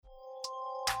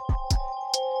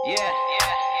Yeah.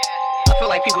 I feel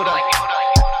like people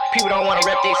don't want to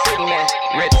rep their city, man.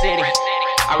 Rep city.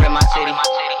 I rep my city.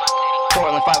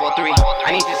 Portland 503.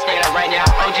 I need to say that right now.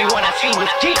 OG when I see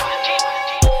with G.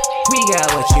 We got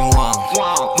what you want.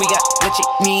 We got what you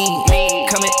need.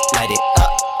 Come and light it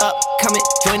up. Come and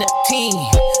join the team.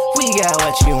 We got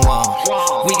what you want.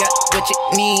 We got what you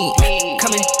need.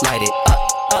 Come and light it up.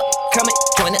 Come and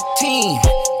join the team.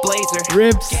 Blazer.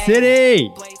 Rip City.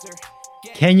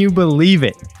 Can you believe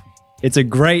it? It's a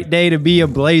great day to be a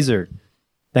Blazer.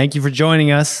 Thank you for joining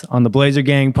us on the Blazer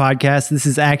Gang podcast. This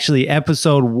is actually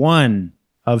episode 1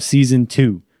 of season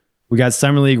 2. We got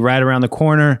Summer League right around the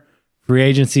corner. Free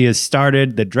agency has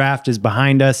started. The draft is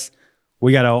behind us.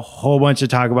 We got a whole bunch to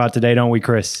talk about today, don't we,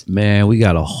 Chris? Man, we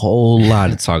got a whole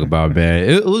lot to talk about, man.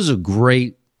 It was a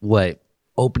great,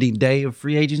 opening day of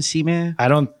free agency, man? I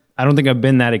don't think I've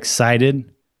been that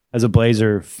excited as a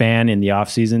Blazer fan in the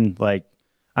offseason.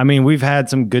 We've had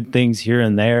some good things here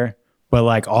and there,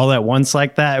 but all at once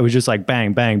like that, it was just like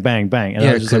bang, bang, bang, bang. And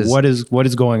I was just like, what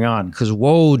is going on? Because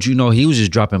Woj, he was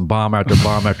just dropping bomb after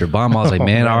bomb after bomb. I was like,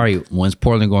 man, all right, when's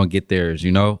Portland going to get theirs,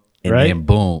 And right? then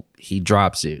boom, he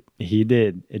drops it. He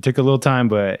did. It took a little time,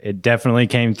 but it definitely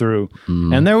came through.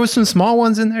 And there was some small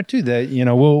ones in there too that,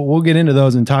 we'll get into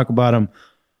those and talk about them.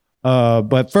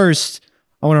 But first,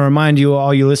 I want to remind you,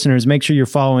 all you listeners, make sure you're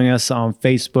following us on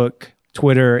Facebook,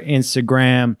 Twitter,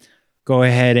 Instagram. Go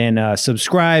ahead and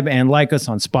subscribe and like us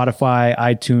on Spotify,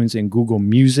 iTunes, and Google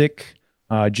Music.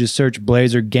 Just search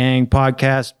Blazer Gang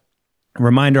Podcast.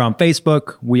 Reminder on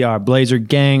Facebook, we are Blazer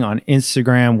Gang. On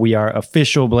Instagram, we are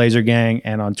Official Blazer Gang.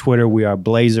 And on Twitter, we are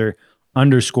Blazer_gang.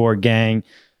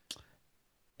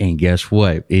 And guess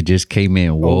what? It just came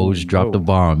in. Woj dropped the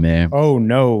bomb, man. Oh,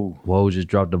 no. Woj just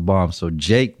dropped the bomb. So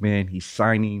Jake, man, he's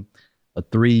signing a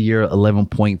 3-year,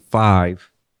 11.5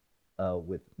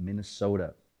 with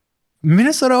Minnesota.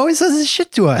 Minnesota always says this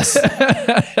shit to us.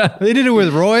 They did it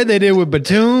with Roy. They did it with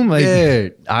Batum. Yeah,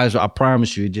 I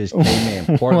promise you, it just came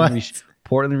in.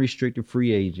 Portland restricted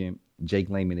free agent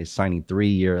Jake Layman is signing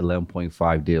 3-year,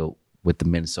 11.5 deal with the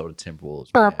Minnesota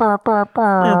Timberwolves.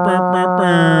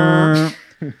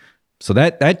 So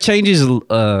that changes.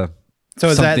 So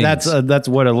is that's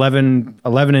what 11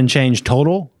 and change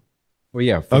total? Well,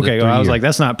 yeah. Okay, I was like,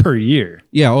 that's not per year.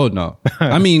 Yeah. Oh no.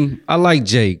 I like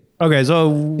Jake. Okay, so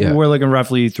we're looking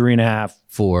roughly 3.5,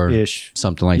 4-ish,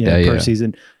 something like that per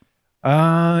season.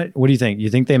 What do you think? You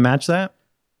think they match that?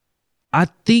 I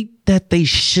think that they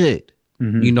should.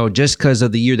 Mm-hmm. Just because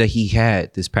of the year that he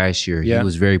had this past year, he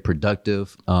was very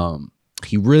productive.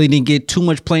 He really didn't get too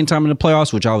much playing time in the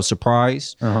playoffs, which I was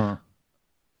surprised.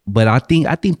 But I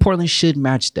think Portland should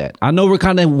match that. I know we're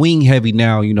kind of wing heavy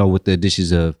now, with the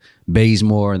additions of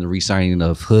Bazemore and the re-signing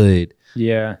of Hood.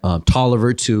 Yeah.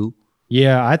 Tolliver too.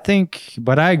 Yeah,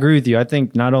 but I agree with you. I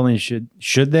think not only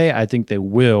should they, I think they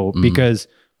will, because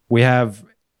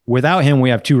without him, we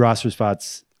have 2 roster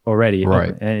spots already.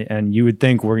 Right. And you would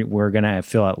think we're going to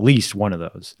fill at least one of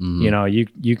those.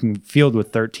 You can field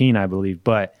with 13, I believe,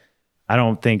 but I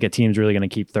don't think a team's really going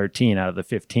to keep 13 out of the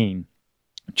 15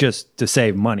 just to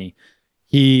save money.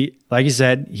 Like you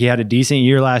said, he had a decent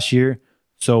year last year.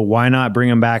 So why not bring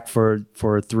him back for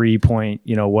 3 point,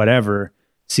 whatever,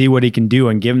 see what he can do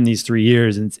and give him these 3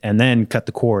 years and then cut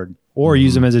the cord or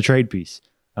use him as a trade piece.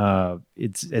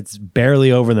 It's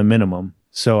barely over the minimum.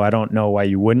 So I don't know why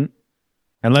you wouldn't,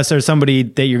 unless there's somebody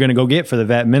that you're going to go get for the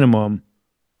vet minimum,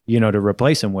 to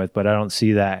replace him with, but I don't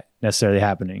see that necessarily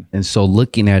happening. And so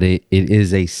looking at it, it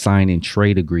is a sign and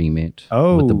trade agreement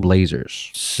with the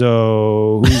Blazers.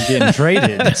 So who's getting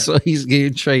traded? So he's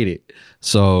getting traded.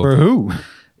 So for who?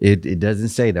 It doesn't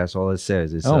say. That's all it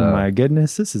says. It's, my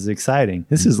goodness, this is exciting.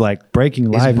 This is like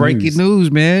breaking breaking news,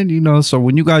 man. So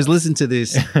when you guys listen to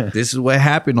this, this is what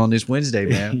happened on this Wednesday,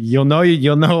 man. You'll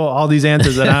know all these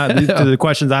answers to the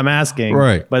questions I'm asking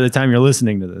right by the time you're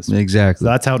listening to this. Exactly. So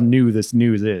that's how new this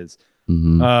news is.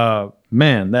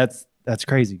 Man, that's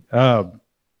crazy. Other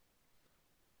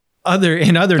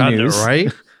news,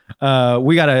 right?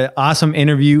 We got an awesome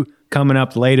interview coming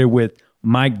up later with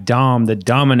Mike Dom, the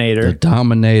Dominator. The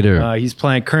Dominator. He's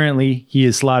playing currently. He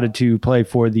is slotted to play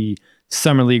for the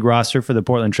Summer League roster for the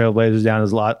Portland Trailblazers down in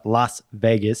Las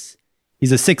Vegas.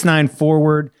 He's a 6'9"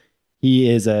 forward. He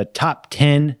is a top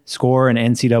 10 scorer in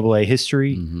NCAA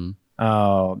history. You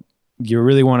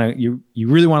really want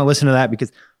to listen to that,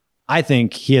 because I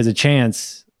think he has a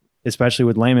chance, especially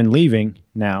with Layman leaving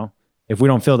now. If we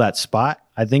don't fill that spot,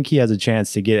 I think he has a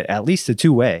chance to get at least a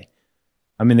 2-way.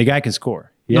 The guy can score.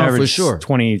 He averaged for sure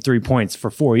 23 points for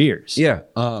 4 years. Yeah.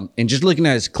 And just looking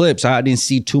at his clips, I didn't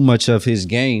see too much of his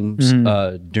games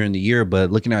during the year,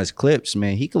 but looking at his clips,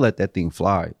 man, he could let that thing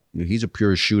fly. He's a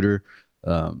pure shooter.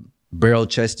 Barrel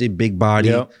chested, big body.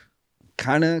 Yep.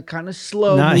 Kind of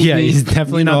slow. He's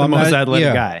definitely not the most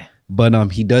athletic guy.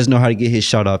 But he does know how to get his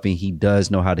shot off, and he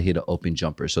does know how to hit an open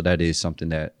jumper. So that is something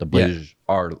that the Blazers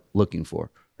are looking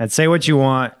for. And say what you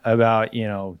want about,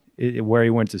 where he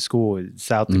went to school,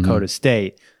 South Dakota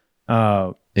State.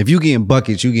 If you getting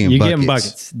buckets, you're getting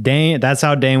buckets. Dane, that's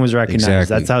how Dane was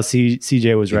recognized. Exactly. That's how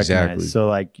CJ was recognized. Exactly. So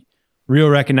like real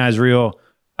recognize real.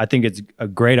 I think it's a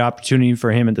great opportunity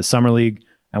for him at the Summer League,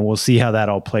 and we'll see how that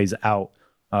all plays out.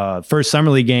 First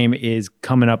Summer League game is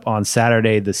coming up on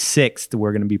Saturday the 6th.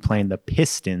 We're going to be playing the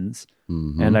Pistons.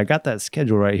 And I got that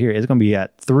schedule right here. It's going to be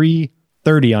at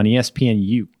 3:30 on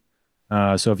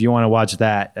ESPNU. So if you want to watch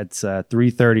that, it's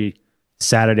 3:30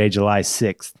 Saturday, July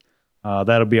 6th.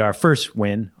 That'll be our first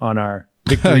win on our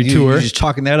victory tour. You're just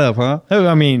chalking that up, huh?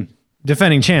 I mean,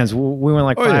 defending champs. We went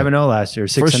like 5-0 last year,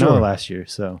 6-0 last year.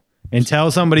 So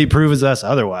until somebody proves us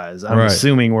otherwise, I'm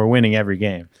assuming we're winning every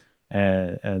game.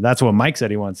 And that's what Mike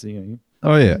said he wants.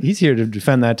 Oh yeah, he's here to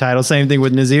defend that title. Same thing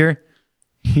with Nazir.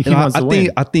 He wants to win.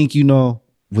 I think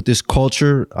with this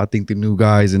culture, I think the new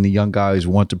guys and the young guys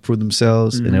want to prove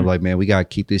themselves, and they're like, man, we gotta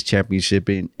keep this championship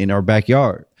in our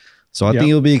backyard. So I think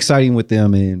it'll be exciting with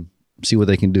them and see what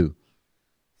they can do.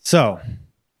 So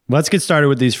let's get started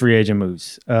with these free agent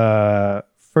moves.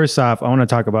 First off, I want to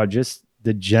talk about just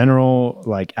the general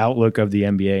outlook of the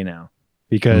NBA now,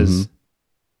 because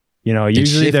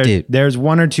usually there's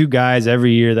one or two guys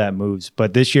every year that moves,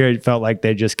 but this year it felt like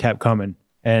they just kept coming,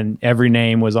 and every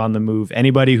name was on the move.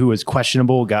 Anybody who was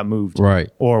questionable got moved,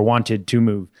 or wanted to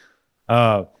move.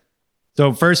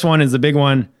 So first one is the big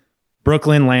one: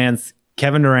 Brooklyn lands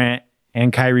Kevin Durant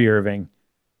and Kyrie Irving.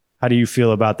 How do you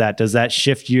feel about that? Does that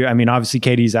shift you? I mean, obviously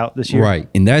KD's out this year, right?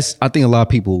 And I think a lot of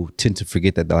people tend to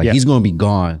forget that he's going to be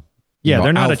gone. Yeah,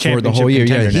 they're not a championship for the whole year.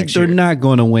 They're not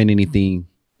going to win anything.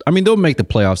 I mean, they'll make the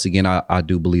playoffs again. I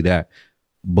do believe that.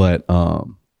 But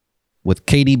with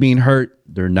KD being hurt,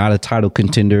 they're not a title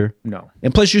contender. No.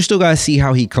 And plus, you still got to see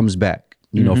how he comes back,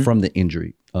 from the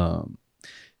injury.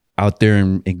 Out there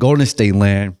in Golden State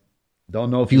land,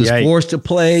 don't know if he was forced to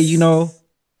play,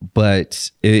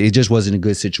 but it just wasn't a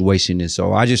good situation. And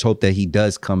so I just hope that he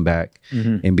does come back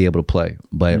and be able to play.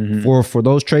 But for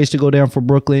those trades to go down for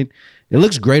Brooklyn, it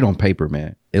looks great on paper,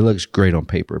 man. It looks great on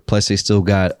paper. Plus, they still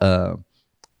got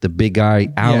the big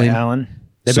guy, Allen. Yeah, Allen.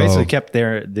 They basically kept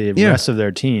the rest of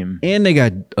their team. And they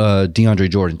got DeAndre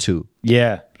Jordan, too.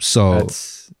 Yeah. So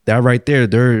that right there,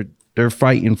 they're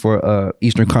fighting for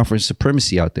Eastern Conference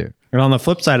supremacy out there. And on the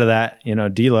flip side of that,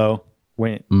 D'Lo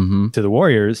went to the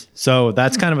Warriors. So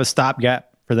that's kind of a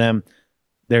stopgap for them.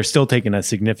 They're still taking a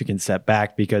significant step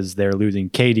back because they're losing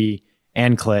KD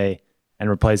and Clay and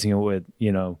replacing it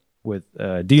with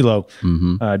D'Lo,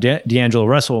 D'Angelo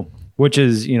Russell, which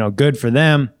is, good for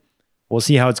them. We'll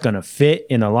see how it's going to fit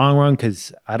in the long run,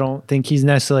 because I don't think he's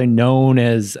necessarily known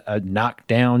as a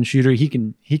knockdown shooter. He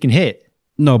can hit.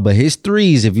 No, but his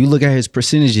threes, if you look at his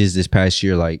percentages this past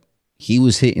year, he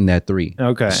was hitting that three.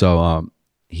 Okay. So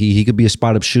he could be a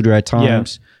spot up shooter at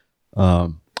times. Yeah.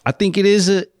 I think it's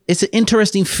an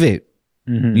interesting fit,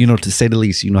 to say the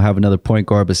least. Have another point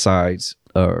guard beside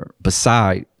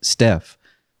Steph.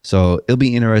 So it'll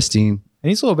be interesting. And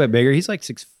he's a little bit bigger. He's like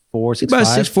 6'4", 6'5". About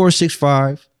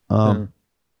 6'4", 6'5".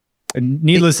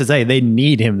 Needless to say, they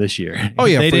need him this year. Oh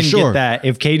yeah, they for didn't sure. get that.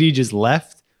 If KD just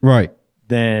left, right,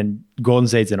 then Golden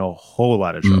State's in a whole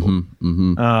lot of trouble.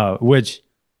 Which,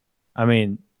 I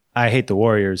mean, I hate the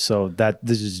Warriors, so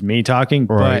this is me talking.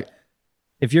 Right. But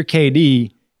if you're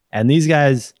KD and these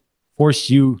guys force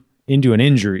you into an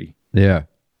injury,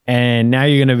 and now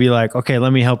you're gonna be like, okay,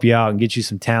 let me help you out and get you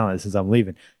some talent since I'm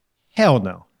leaving. Hell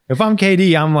no. If I'm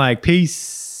KD, I'm like,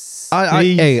 peace.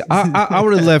 I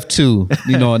would have left too,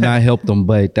 and not helped them.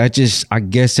 But I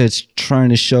guess that's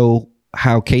trying to show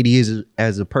how KD is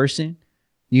as a person.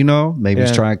 Maybe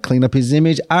he's trying to clean up his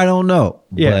image. I don't know.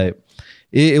 Yeah. But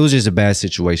it was just a bad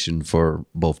situation for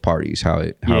both parties. How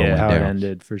it went down. It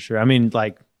ended for sure. I mean,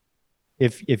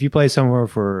 if you play somewhere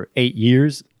for 8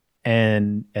 years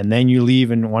and then you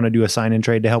leave and want to do a sign and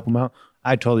trade to help them out,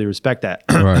 I totally respect that.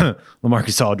 Right.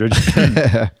 LaMarcus Aldridge.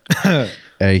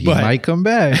 Hey, he might come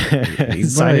back.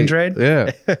 Sign and trade?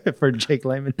 Yeah. For Jake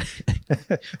Layman.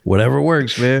 Whatever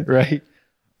works, man. Right.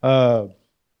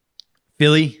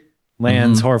 Philly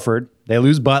lands Horford. They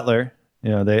lose Butler. They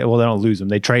don't lose him.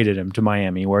 They traded him to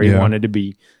Miami where he wanted to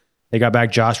be. They got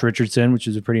back Josh Richardson, which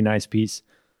is a pretty nice piece.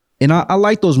 And I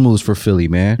like those moves for Philly,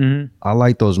 man. I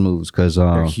like those moves because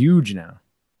they're huge now.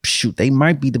 Shoot, they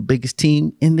might be the biggest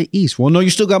team in the East. Well, no,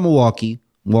 you still got Milwaukee.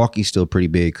 Milwaukee's still pretty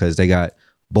big because they got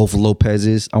both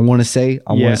Lopez's. I want to say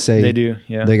they do.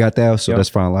 Yeah, they got that. So that's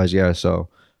finalized. Yeah. So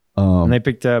and they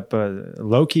picked up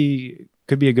Loki.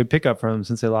 Could be a good pickup for them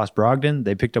since they lost Brogdon.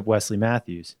 They picked up Wesley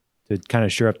Matthews to kind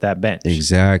of shore up that bench.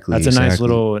 Exactly. That's a nice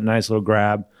little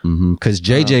grab. Because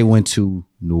JJ went to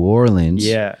New Orleans.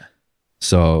 Yeah.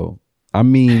 So I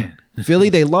mean, Philly,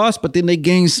 they lost, but then they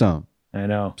gained some. I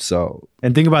know. So,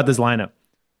 and think about this lineup: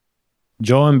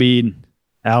 Joel Embiid,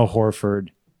 Al Horford,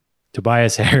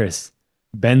 Tobias Harris,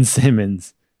 Ben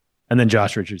Simmons, and then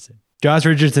Josh Richardson. Josh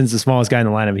Richardson's the smallest guy in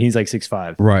the lineup. He's like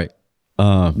 6'5". Right.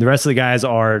 The rest of the guys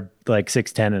are like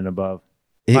 6'10" and above.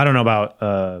 I don't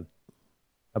know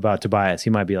about Tobias. He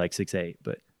might be like 6'8",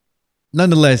 but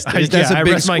nonetheless, that's a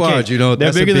big squad. You know,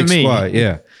 they're bigger than me. Squad.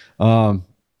 Yeah.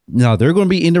 No, they're going to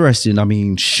be interesting. I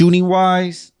mean, shooting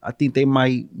wise, I think they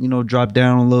might, drop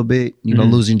down a little bit,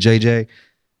 losing JJ.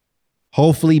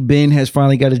 Hopefully Ben has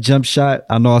finally got a jump shot.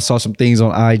 I know I saw some things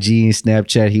on IG and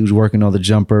Snapchat. He was working on the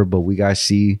jumper, but we got to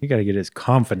see. He got to get his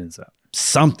confidence up.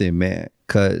 Something, man,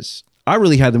 because I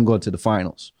really had them go to the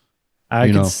finals.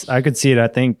 I could see it. I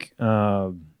think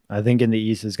in the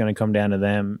East it's going to come down to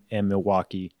them and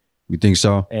Milwaukee. You think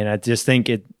so? And I just think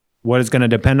what it's going to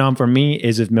depend on for me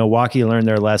is if Milwaukee learned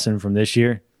their lesson from this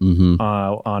year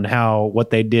on what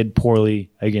they did poorly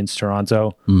against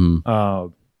Toronto.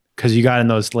 Because you got in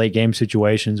those late game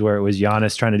situations where it was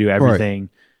Giannis trying to do everything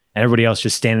and everybody else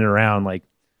just standing around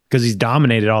because he's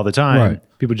dominated all the time.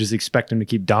 Right. People just expect him to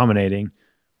keep dominating.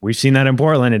 We've seen that in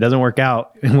Portland. It doesn't work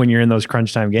out when you're in those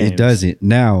crunch time games. It doesn't.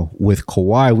 Now, with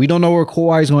Kawhi, we don't know where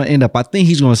Kawhi is going to end up. I think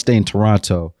he's going to stay in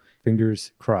Toronto.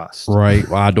 Fingers crossed. Right.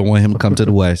 Well, I don't want him to come to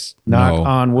the West. Knock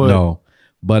on wood. No.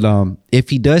 But if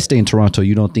he does stay in Toronto,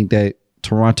 you don't think that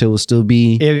Toronto will still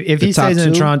be if he stays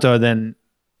in Toronto, then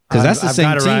because that's the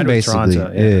same team basically.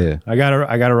 Yeah. I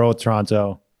gotta roll with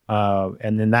Toronto.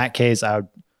 And in that case,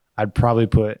 I'd probably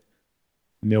put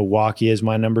Milwaukee as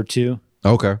my number 2.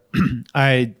 Okay.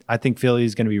 I think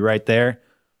Philly's going to be right there,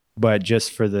 but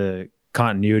just for the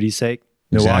continuity's sake,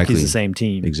 Milwaukee's the same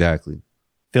team. Exactly.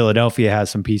 Philadelphia has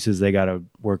some pieces they got to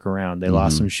work around. They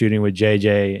lost some shooting with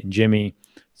JJ and Jimmy,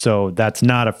 so that's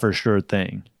not a for sure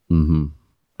thing.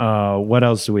 What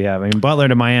else do we have? I mean, Butler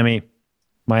to Miami.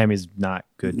 Miami's not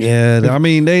good. Yeah, I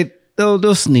mean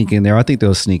they'll sneak in there. I think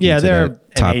they'll sneak. Yeah, they're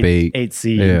that top 8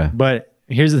 seed. Yeah. But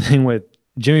here's the thing with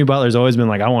Jimmy Butler's always been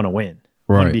like, I want to win.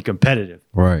 I want to be competitive.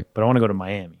 Right. But I want to go to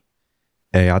Miami.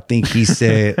 Hey, I think he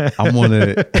said, I want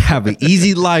to have an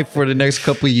easy life for the next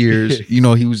couple of years. He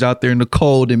was out there in the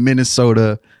cold in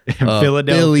Minnesota,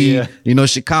 Philadelphia, Philly,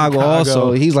 Chicago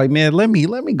also. He's like, man, let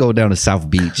me go down to South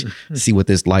Beach, see what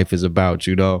this life is about,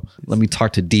 Let me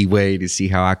talk to D Wade and see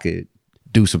how I could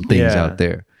do some things out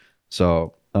there.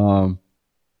 So,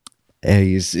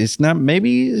 hey, it's not,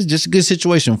 maybe it's just a good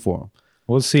situation for him.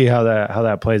 We'll see how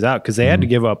that plays out because they had to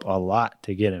give up a lot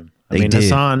to get him. I mean,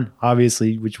 Hassan,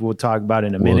 obviously, which we'll talk about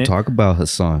in a minute. We'll talk about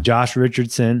Hassan. Josh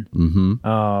Richardson. And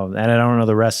I don't know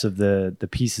the rest of the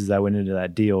pieces that went into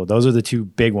that deal. Those are the 2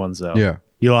 big ones, though. Yeah.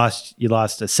 You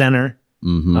lost a center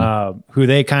who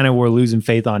they kind of were losing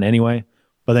faith on anyway.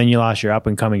 But then you lost your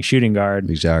up-and-coming shooting guard.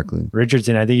 Exactly.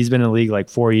 Richardson, I think he's been in the league like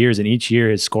 4 years, and each year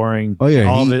his scoring,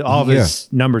 all of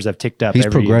his numbers have ticked up. He's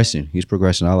progressing. He's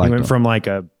progressing. I like he went from like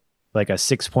a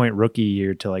 6-point rookie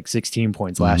year to like 16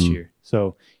 points last year.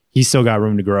 So he's still got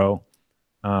room to grow.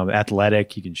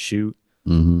 Athletic, he can shoot.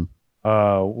 Who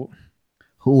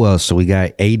else? So we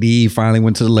got AD finally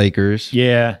went to the Lakers.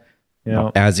 Yeah.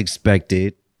 As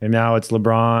expected. And now it's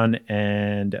LeBron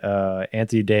and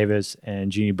Anthony Davis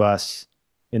and Jeannie Buss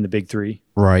in the big 3.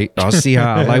 Right. I'll see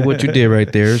how I like what you did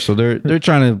right there. So they're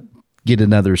trying to get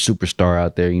another superstar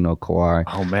out there, Kawhi.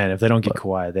 Oh man, if they don't get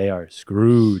Kawhi, they are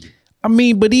screwed. I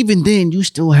mean, but even then, you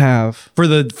still have for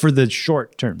the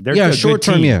short term. They're short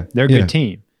term. Yeah, they're a good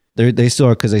team. They still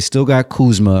are because they still got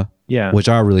Kuzma. Yeah, which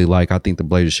I really like. I think the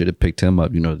Blazers should have picked him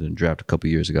up. In the draft a couple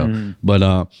years ago.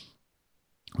 But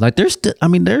there's still. I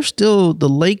mean, there's still the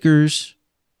Lakers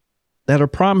that are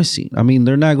promising. I mean,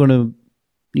 they're not going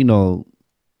to,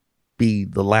 be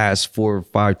the last 4 or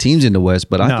 5 teams in the West.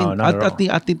 But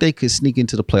I think they could sneak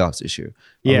into the playoffs this year.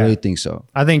 Yeah. I really think so.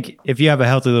 I think if you have a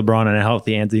healthy LeBron and a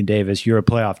healthy Anthony Davis, you're a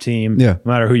playoff team. Yeah.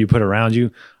 No matter who you put around you.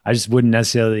 I just wouldn't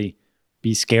necessarily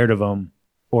be scared of them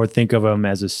or think of them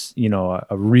as a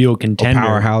real contender. A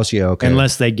powerhouse, yeah, okay.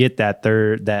 Unless they get that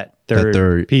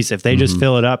third piece. If they just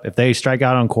fill it up, if they strike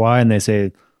out on Kawhi and they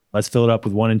say, let's fill it up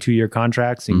with 1 and 2 year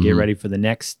contracts and get ready for the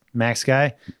next max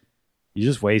guy, you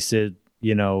just wasted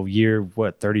year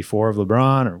 34 of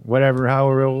LeBron or whatever,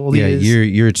 however old he is.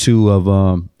 year 2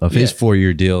 of his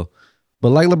 4-year deal. But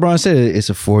like LeBron said, it's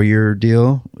a 4-year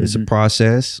deal. It's a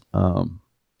process.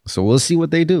 So we'll see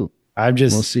what they do.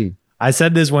 We'll see. I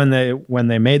said this when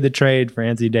they made the trade for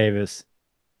Anthony Davis.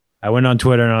 I went on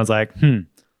Twitter and I was like,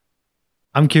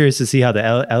 I'm curious to see how the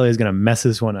LA is going to mess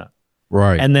this one up.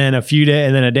 Right. And then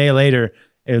a day later,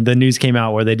 the news came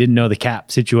out where they didn't know the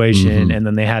cap situation, and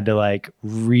then they had to like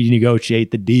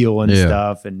renegotiate the deal and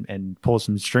stuff and pull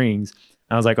some strings.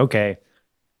 And I was like, okay,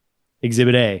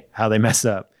 Exhibit A, how they mess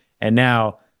up. And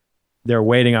now they're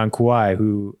waiting on Kawhi,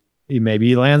 who maybe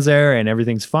he lands there and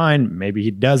everything's fine. Maybe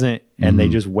he doesn't. And they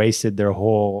just wasted their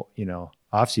whole,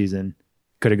 offseason.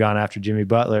 Could have gone after Jimmy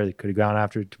Butler. They could have gone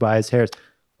after Tobias Harris.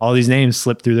 All these names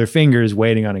slipped through their fingers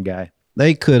waiting on a guy.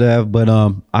 They could have, but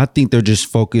I think they're just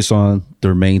focused on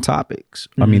their main topics.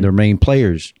 I mean, their main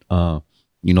players. They got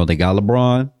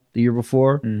LeBron the year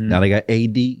before. Now they got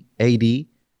AD.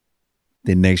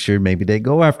 Then next year, maybe they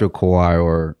go after Kawhi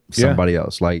or somebody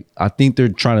else. Like, I think they're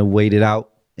trying to wait it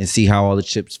out and see how all the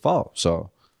chips fall.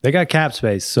 So they got cap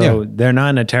space, so they're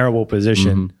not in a terrible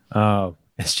position.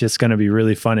 It's just going to be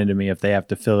really funny to me if they have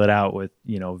to fill it out with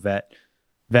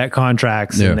vet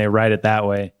contracts and they write it that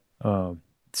way.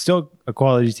 Still a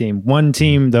quality team. One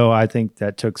team though, I think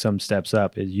that took some steps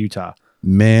up is Utah.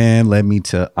 Man, let me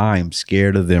tell. I am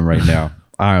scared of them right now.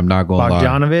 I am not going to lie.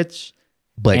 Bogdanovich,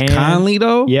 but Conley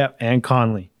though. Yep, and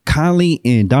Conley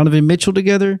and Donovan Mitchell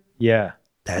together. Yeah.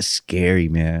 That's scary,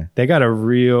 man. They got a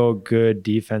real good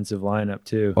defensive lineup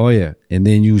too. Oh yeah, and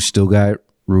then you still got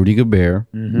Rudy Gobert,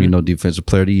 defensive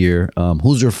player of the year.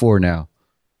 Who's their 4 now?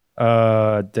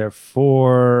 Their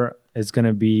 4 is going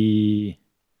to be.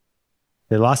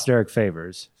 They lost Derek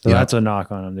Favors, so that's a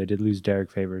knock on them. They did lose Derek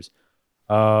Favors.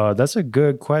 That's a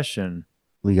good question.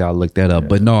 We gotta look that up.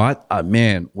 But no, I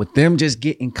man, with them just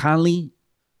getting Conley,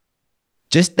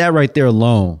 just that right there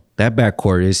alone. That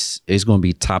backcourt is going to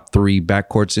be top 3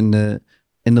 backcourts in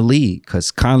the league because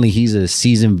Conley, he's a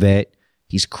seasoned vet.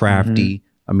 He's crafty.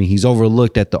 I mean, he's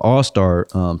overlooked at the All-Star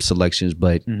selections,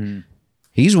 but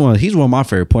he's one of my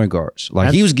favorite point guards.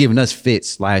 Like he was giving us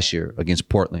fits last year against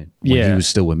Portland when he was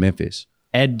still with Memphis.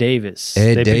 Ed Davis.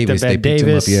 They picked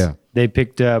him up, They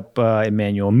picked up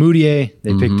Emmanuel Mudiay.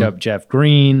 They picked up Jeff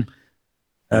Green.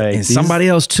 And somebody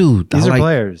else too. These are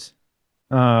players.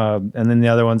 And then the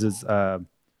other ones is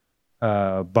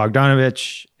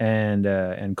Bogdanovich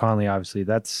and Conley. Obviously,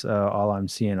 that's all I'm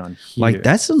seeing on here. Like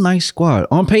that's a nice squad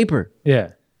on paper.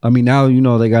 Yeah. I mean, now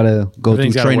they gotta go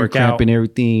through training camp and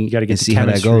everything. You gotta get to see how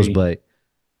that goes. But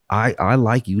I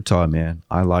like Utah, man.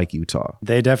 I like Utah.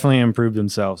 They definitely improved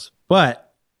themselves,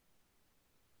 but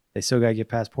they still gotta get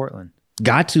past Portland.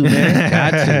 Got to, man.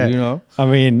 Got to. I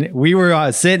mean, we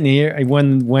were sitting here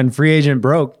when free agency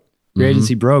broke.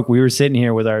 We were sitting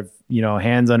here with our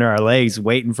hands under our legs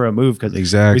waiting for a move because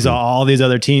we saw all these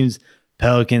other teams,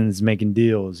 Pelicans making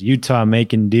deals, Utah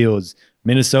making deals,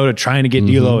 Minnesota trying to get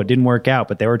D'Lo. It didn't work out,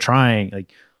 but they were trying.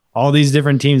 Like all these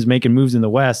different teams making moves in the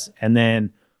West, and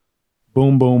then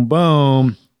boom, boom,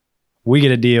 boom, we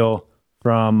get a deal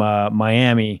from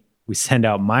Miami. We send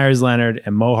out Myers Leonard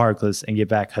and Mo Harkless and get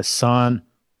back Hassan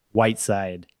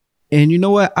Whiteside. And you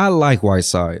know what? I like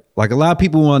Whiteside. Like a lot of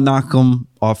people want to knock him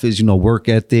off his, work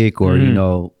ethic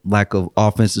or, lack of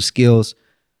offensive skills.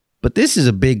 But this is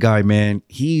a big guy, man.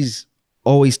 He's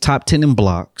always top 10 in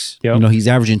blocks. Yep. He's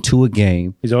averaging 2 a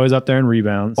game. He's always up there in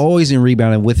rebounds. Always in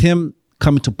rebounding. With him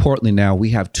coming to Portland now, we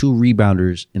have 2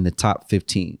 rebounders in the top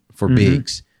 15 for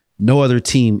bigs. No other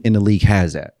team in the league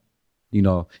has that. And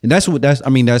that's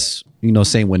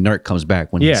saying when Nurk comes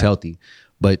back, when he's healthy.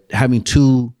 But having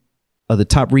 2 of the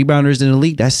top rebounders in the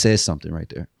league, that says something right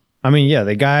there. I mean,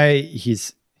 the guy,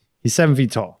 he's 7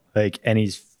 feet tall, and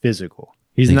he's physical.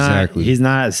 He's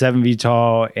not 7 feet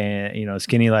tall and,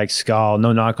 skinny like Skull.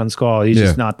 No knock on Skull. He's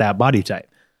just not that body type.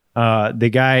 The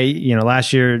guy,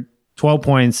 last year, 12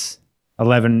 points,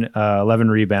 11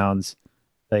 rebounds.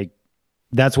 Like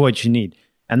that's what you need.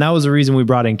 And that was the reason we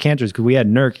brought in Canters, because we had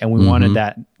Nurk and we wanted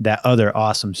that other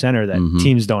awesome center that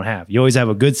teams don't have. You always have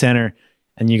a good center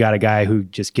and you got a guy who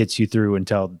just gets you through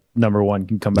until number 1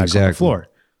 can come back on the floor.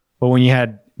 But when you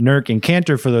had Nurk and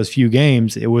Cantor for those few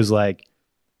games, it was like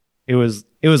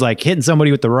hitting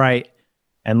somebody with the right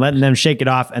and letting them shake it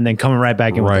off and then coming right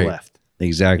back in with the left.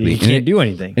 Exactly. You can't do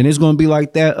anything. And it's going to be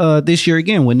like that this year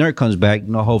again when Nurk comes back,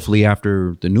 hopefully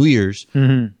after the New Year's.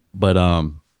 But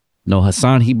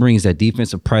Hassan, he brings that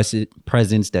defensive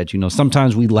presence that,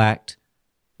 sometimes we lacked.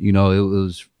 It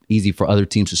was easy for other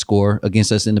teams to score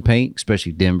against us in the paint,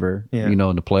 especially Denver, in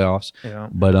the playoffs. Yeah.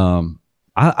 But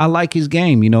I like his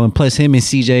game, and plus him and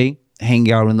CJ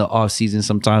hang out in the offseason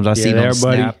sometimes. I see them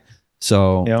snap.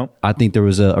 So I think there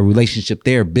was a relationship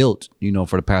there built,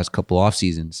 for the past couple off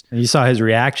seasons. And you saw his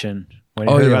reaction when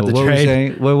he heard about the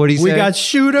trade. What he say? We got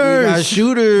shooters.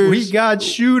 We got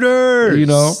shooters. You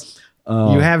know,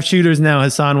 you have shooters now,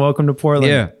 Hassan. Welcome to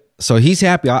Portland. Yeah. So he's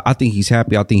happy. I think he's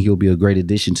happy. I think he'll be a great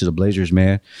addition to the Blazers,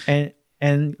 man.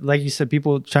 And like you said,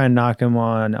 people try and knock him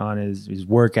on his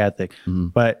work ethic,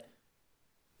 but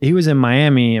he was in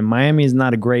Miami, and Miami is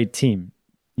not a great team.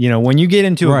 You know, when you get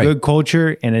into a good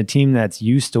culture and a team that's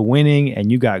used to winning,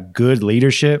 and you got good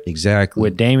leadership, exactly,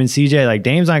 with Dame and CJ, like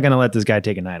Dame's not going to let this guy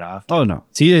take a night off. Oh no,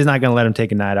 CJ's not going to let him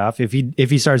take a night off. If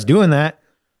he starts doing that,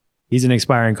 he's an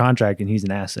expiring contract and he's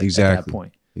an asset at that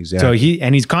point. Exactly. So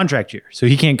he's contract year, so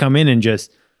he can't come in and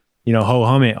just ho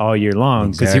hum it all year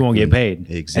long because he won't get paid.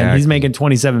 Exactly. And he's making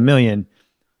 $27 million.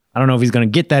 I don't know if he's going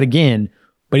to get that again.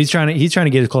 But he's trying to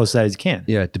get as close to that as he can.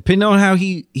 Yeah, depending on how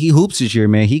he hoops this year,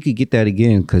 man, he could get that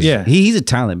again because he's a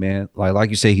talent, man. Like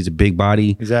you say, he's a big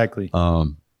body. Exactly. It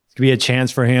could be a chance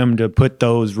for him to put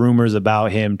those rumors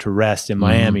about him to rest in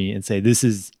Miami and say, this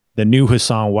is the new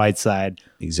Hassan Whiteside.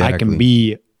 Exactly. I can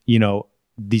be,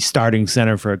 the starting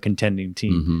center for a contending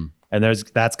team. And there's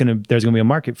gonna be a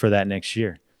market for that next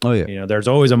year. Oh yeah. There's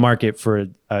always a market for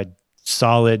a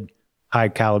solid, high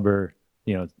caliber,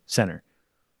 center.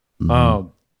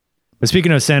 But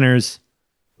speaking of centers,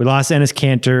 we lost Enes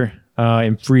Kanter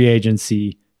in free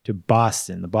agency to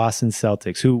Boston, the Boston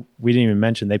Celtics, who we didn't even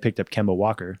mention. They picked up Kemba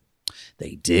Walker.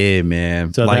 They did,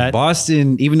 man. So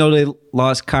Boston, even though they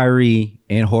lost Kyrie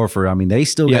and Horford, I mean, they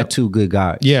still got two good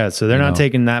guys. Yeah, so they're not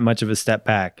taking that much of a step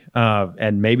back.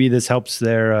 And maybe this helps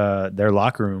their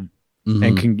locker room. And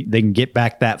they can get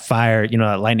back that fire,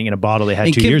 that lightning in a bottle they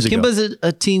had 2 years ago. Kimba's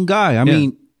a team guy. I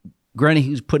mean, granted, he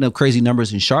was putting up crazy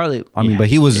numbers in Charlotte. I mean, but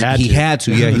he had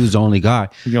to. Yeah, he was the only guy.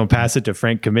 You're going to pass it to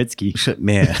Frank Kaminsky.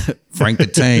 Man, Frank the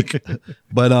Tank.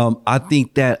 But I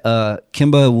think that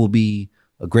Kemba will be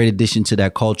a great addition to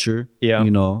that culture. Yeah.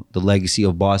 The legacy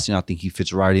of Boston. I think he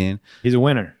fits right in. He's a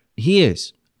winner. He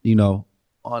is,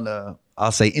 on a,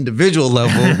 I'll say individual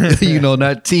level,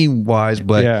 not team-wise,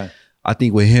 but I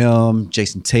think with him,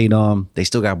 Jason Tatum, they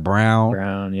still got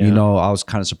Brown. Yeah. I was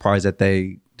kind of surprised that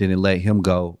they didn't let him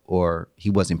go or he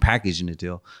wasn't packaged in the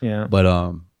deal. Yeah.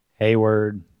 But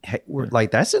Hayward, like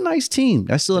that's a nice team.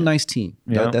 That's still a nice team.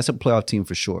 Yeah. That's a playoff team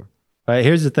for sure. But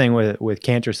here's the thing with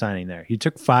Kanter signing there. He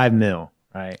took $5 million,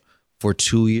 right? For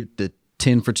 2 years, the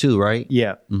 10 for 2, right?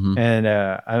 Yeah. And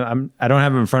I don't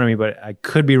have it in front of me, but I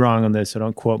could be wrong on this, so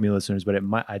don't quote me, listeners. But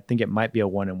I think it might be a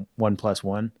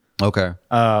 1+1. Okay.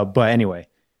 But anyway,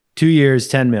 2 years,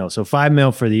 $10 million, so $5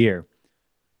 million for the year.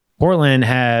 Portland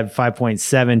had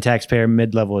 5.7 taxpayer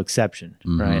mid-level exception,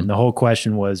 right? And the whole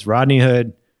question was Rodney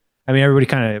Hood. I mean, everybody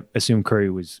kind of assumed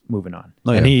Curry was moving on,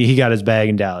 and he got his bag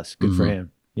in Dallas. Good for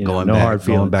him. No hard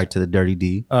feelings. Going back to the dirty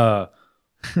D. The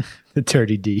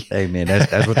dirty D. Hey man,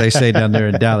 that's what they say down there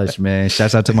in Dallas, man.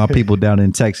 Shouts out to my people down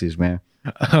in Texas, man.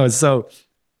 So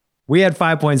we had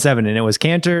 5.7, and it was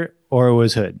Kanter or it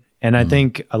was Hood, and I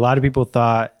think a lot of people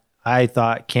thought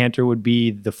Kanter would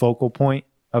be the focal point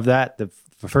of that, the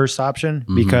first option,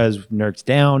 because Nurk's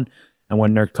down, and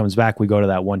when Nurk comes back, we go to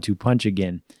that 1-2 punch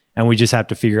again, and we just have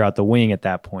to figure out the wing at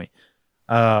that point.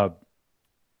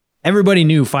 Everybody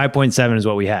knew 5.7 is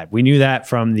what we had. We knew that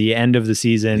from the end of the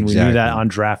season. Exactly. We knew that on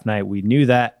draft night. We knew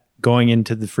that going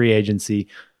into the free agency.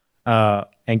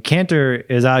 And Kanter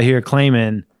is out here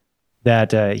claiming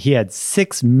that he had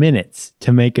 6 minutes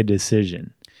to make a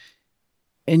decision.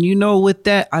 And with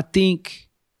that, I think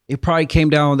it probably came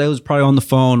down, they was probably on the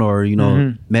phone or,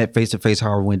 met face to face,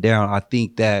 however it went down. I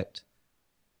think that,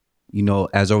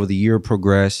 as over the year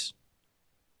progressed,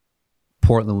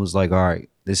 Portland was like, all right,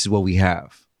 this is what we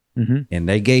have. And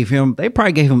they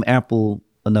probably gave him ample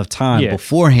enough time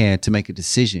beforehand to make a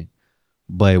decision.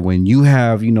 But when you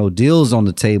have, deals on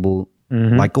the table,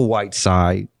 like a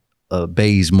Whiteside,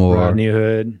 Bazemore, Rodney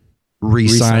Hood,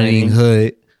 re-signing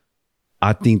Hood,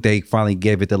 I think they finally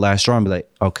gave it the last straw and be like,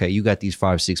 okay, you got these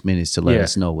 5-6 minutes to let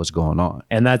us know what's going on.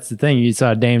 And that's the thing. You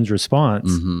saw Dame's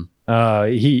response.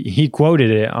 He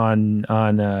quoted it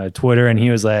on Twitter, and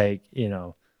he was like,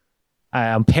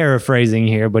 I'm paraphrasing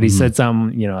here, but he said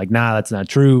something, like, nah, that's not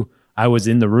true. I was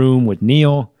in the room with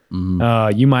Neil.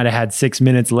 You might have had 6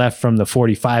 minutes left from the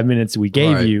 45 minutes we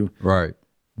gave you. Right.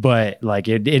 But like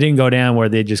it didn't go down where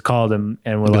they just called him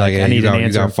and were like, I need an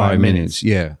answer. You got 5 minutes.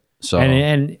 Yeah. So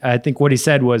and I think what he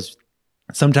said was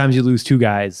sometimes you lose 2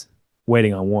 guys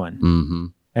waiting on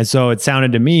one. And so it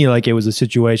sounded to me like it was a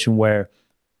situation where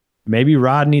maybe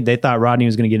they thought Rodney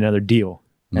was going to get another deal,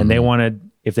 and they wanted,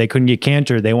 if they couldn't get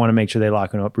Kanter, they want to make sure they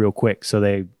lock him up real quick. So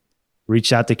they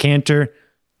reached out to Kanter.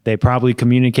 They probably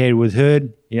communicated with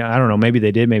Hood. I don't know. Maybe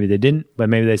they did, maybe they didn't. But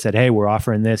maybe they said, hey, we're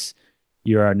offering this.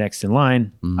 You're our next in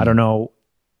line. I don't know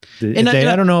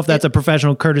I don't know if that's a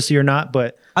professional courtesy or not,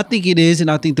 but I think it is, and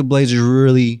I think the Blazers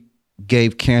really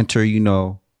gave Cantor,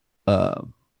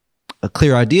 a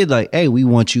clear idea, like, hey, we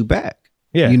want you back.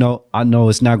 Yeah. I know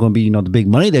it's not going to be, the big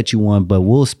money that you want, but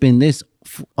we'll spend this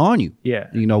on you. Yeah.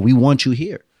 We want you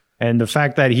here. And the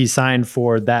fact that he signed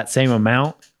for that same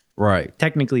amount, right?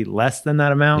 Technically less than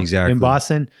that amount, exactly, in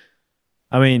Boston.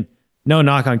 I mean, no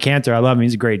knock on Cantor. I love him.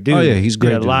 He's a great dude. Oh yeah, he's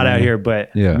great. A lot out here,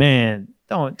 but yeah, man,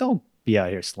 don't be out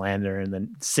here slandering.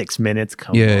 Then 6 minutes,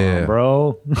 come on,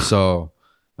 bro. So,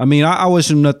 I mean, I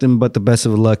wish him nothing but the best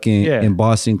of luck in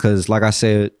Boston, because, like I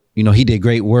said, he did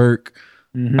great work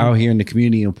out here in the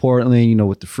community in Portland.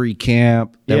 With the free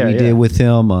camp that we did with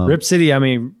him. Rip City. I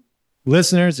mean,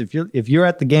 listeners, if you're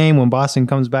at the game when Boston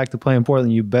comes back to play in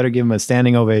Portland, you better give him a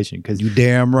standing ovation, because you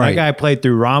damn right. That guy played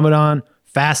through Ramadan,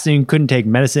 fasting, couldn't take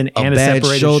medicine, and a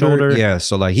separated shoulder. Yeah,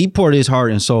 so like he poured his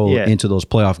heart and soul into those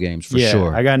playoff games for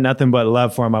sure. I got nothing but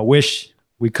love for him. I wish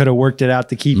we could have worked it out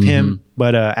to keep him,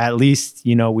 but at least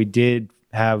we did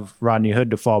have Rodney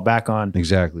Hood to fall back on.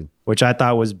 Exactly, which I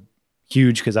thought was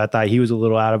huge, because I thought he was a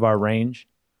little out of our range.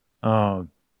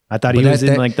 I thought he was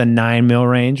in like the $9 million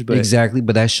range, but exactly.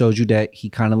 But that shows you that he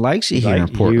kind of likes it here in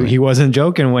Portland. He wasn't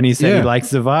joking when he said he likes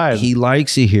the vibe. He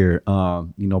likes it here.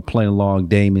 Playing along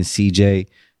Dame and CJ,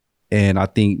 and I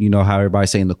think how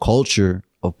everybody's saying the culture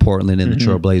of Portland and the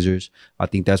Trailblazers. I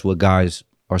think that's what guys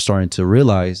are starting to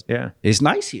realize. Yeah, it's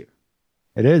nice here.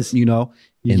 It is. You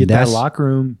get that locker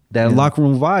room, locker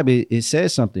room vibe. It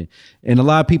says something, and a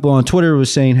lot of people on Twitter were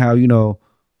saying how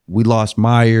we lost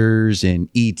Myers and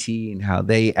ET and how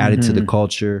they added to the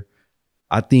culture.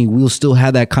 I think we'll still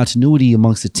have that continuity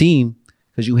amongst the team,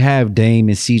 because you have Dame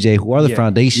and CJ, who are the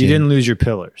foundation. You didn't lose your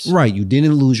pillars. Right. You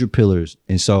didn't lose your pillars.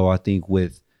 And so I think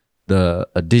with the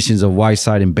additions of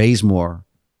Whiteside and Bazemore,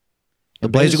 the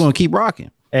Blazers are going to keep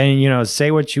rocking. And,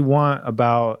 say what you want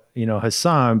about,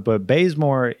 Hassan, but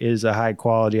Bazemore is a high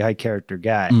quality, high character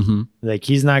guy. Like,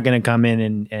 he's not going to come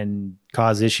in and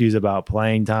cause issues about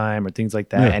playing time or things like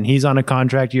that. And he's on a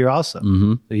contract year also.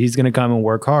 So he's going to come and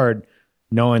work hard,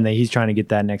 knowing that he's trying to get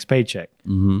that next paycheck.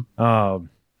 But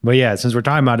yeah, since we're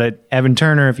talking about it, Evan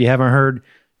Turner, if you haven't heard,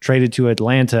 traded to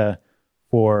Atlanta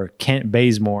for Kent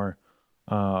Bazemore,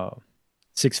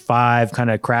 6'5",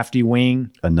 kind of crafty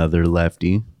wing. Another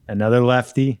lefty.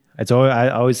 I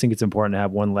always think it's important to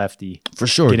have one lefty. For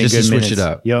sure, just to switch it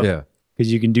up. Yep. Yeah.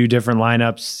 Because you can do different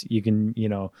lineups. You can,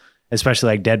 especially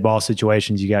like dead ball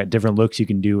situations, you got different looks you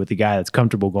can do with the guy that's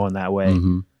comfortable going that way.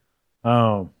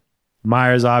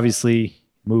 Myers obviously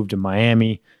moved to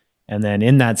Miami. And then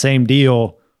in that same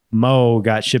deal, Mo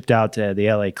got shipped out to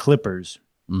the LA Clippers.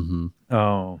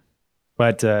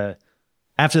 But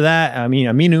after that, I mean,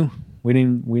 Aminu, we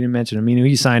didn't mention Aminu.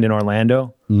 He signed in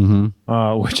Orlando,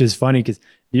 which is funny because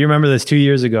do you remember this 2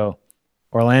 years ago?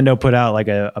 Orlando put out like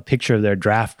a picture of their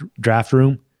draft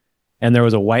room, and there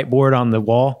was a whiteboard on the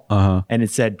wall, and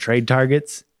it said trade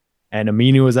targets, and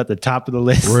Aminu was at the top of the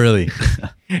list. Really?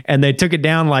 And they took it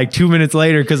down like 2 minutes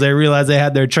later because they realized they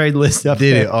had their trade list up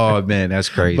there. Did it? Oh man, that's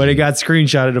crazy. But it got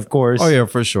screenshotted, of course. Oh yeah,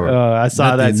 for sure. I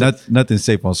saw that. Nothing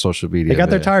safe on social media. They got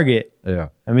their target. Yeah.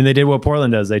 I mean, they did what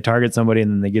Portland does. They target somebody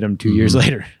and then they get them 2 years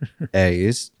later. Hey,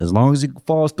 it's as long as it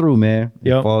falls through, man. It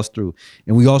Yep. falls through.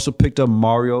 And we also picked up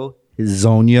Mario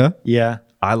Hezonja. Yeah.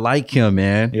 I like him,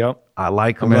 man. Yep. I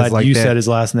like him. I'm glad like you that. said his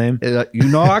last name. I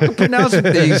can pronounce some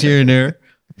things here and there.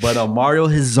 But Mario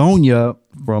Hezonja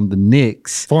from the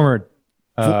Knicks. Former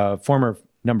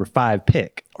number 5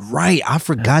 pick. Right. I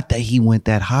forgot that he went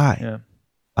that high. Yeah.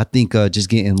 I think just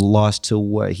getting lost to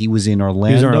what he was in Orlando.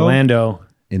 He was in Orlando.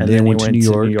 And then went to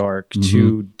New York.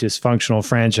 Two dysfunctional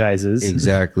franchises.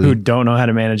 Exactly. Who don't know how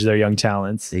to manage their young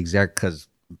talents. Exactly. Because,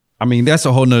 I mean, that's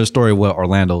a whole nother story what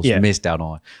Orlando's missed out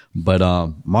on. But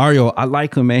Mario, I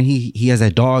like him, man. He has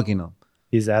that dog in him.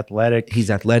 He's athletic.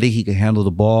 He can handle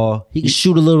the ball. He can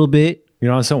shoot a little bit. You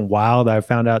know something wild I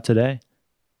found out today?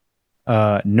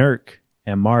 Nurk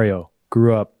and Mario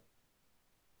grew up,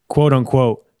 quote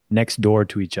unquote, next door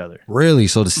to each other. Really?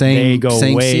 So the same They go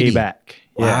same way city. back.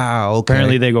 Wow. Okay.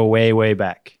 Apparently they go way, way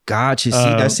back. Gotcha. See,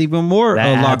 that's even more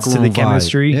that locker adds to room the vibe.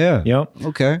 chemistry. Yeah. Yep.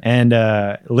 Okay. And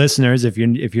listeners, if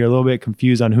you're a little bit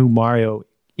confused on who Mario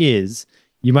is,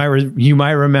 you might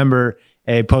remember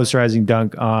a posterizing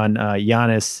dunk on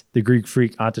Giannis, the Greek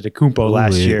freak Antetokounmpo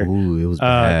last year. It was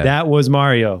bad. That was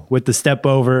Mario with the step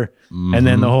over, and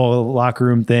then the whole locker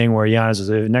room thing where Giannis was,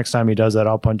 next time he does that,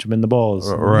 I'll punch him in the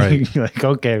balls. Right. Like,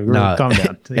 okay, calm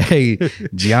down. Hey,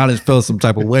 Giannis felt some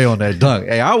type of way on that dunk.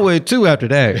 Hey, I would too after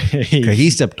that. 'Cause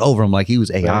he stepped over him like he was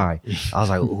AI. I was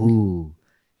like, ooh.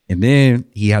 And then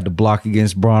he had to block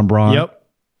against Bron. Yep.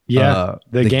 Yeah.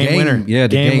 The game winner. Yeah.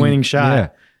 Game winning shot. Yeah.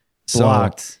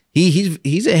 blocked.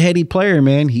 He's a heady player,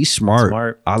 man. He's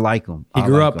smart. I like him. He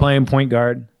grew up playing point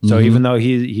guard. So even though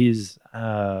he's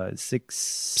 6'8",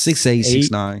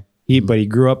 6'9", but he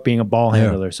grew up being a ball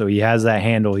handler. So he has that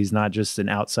handle. He's not just an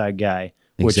outside guy,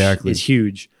 which is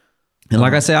huge. And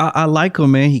like I said, I like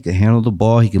him, man. He can handle the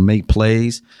ball. He can make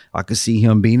plays. I could see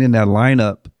him being in that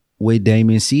lineup with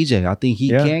Damian CJ. I think he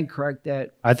can crack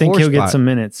that. I think he'll get some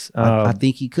minutes. I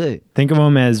think he could. Think of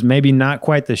him as maybe not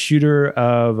quite the shooter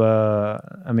of,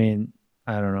 I mean,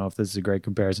 I don't know if this is a great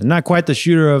comparison. Not quite the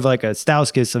shooter of like a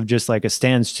Stauskas, of just like a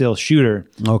standstill shooter.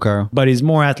 Okay. But he's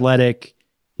more athletic.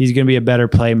 He's going to be a better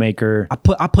playmaker.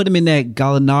 I put him in that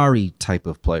Gallinari type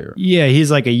of player. Yeah,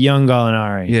 he's like a young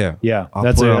Gallinari. Yeah.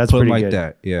 That's pretty like good.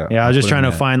 That. Yeah. I was just trying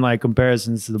to find like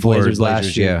comparisons to the Blazers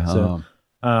last year. Yeah.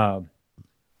 So,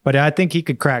 but I think he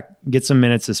could get some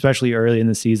minutes, especially early in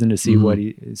the season, to see what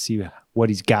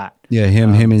he's got. Yeah,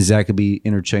 him and Zach could be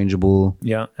interchangeable.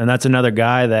 Yeah, and that's another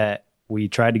guy that we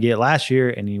tried to get last year,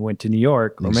 and he went to New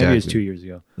York, or maybe it was 2 years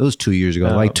ago. It was 2 years ago.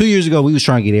 Like 2 years ago, we was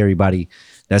trying to get everybody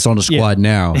that's on the squad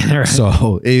now. Right.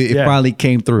 So it finally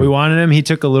came through. We wanted him. He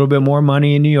took a little bit more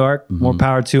money in New York. More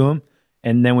power to him.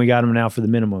 And then we got him now for the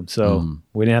minimum. So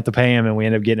we didn't have to pay him, and we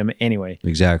ended up getting him anyway.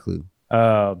 Exactly.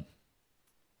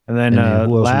 And then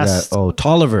who else last,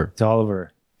 Tolliver.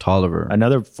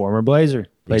 Another former Blazer.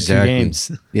 Played 2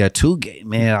 games. Yeah, 2 games.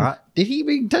 Man, did he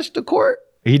even touch the court?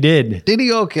 He did. Did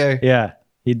he? Okay. Yeah,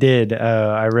 he did.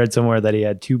 I read somewhere that he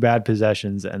had 2 bad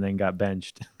possessions and then got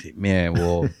benched. Man,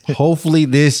 well, hopefully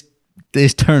this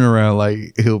turnaround,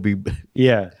 like he'll be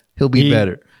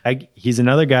better. He's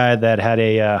another guy that had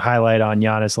a highlight on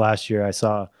Giannis last year. I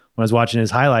saw when I was watching his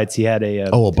highlights, he had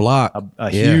a block, a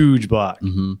huge block.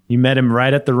 He met him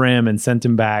right at the rim and sent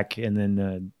him back, and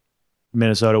then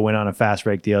Minnesota went on a fast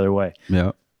break the other way.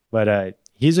 Yeah, but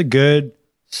he's a good,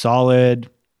 solid,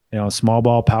 small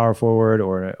ball power forward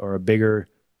or a bigger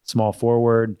small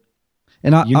forward.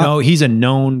 And he's a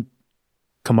known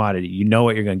commodity. You know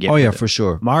what you're going to get. Oh yeah, for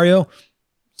sure. Mario,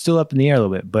 still up in the air a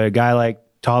little bit, but a guy like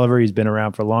Tolliver, he's been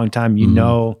around for a long time. You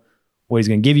know what he's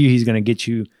going to give you. He's going to get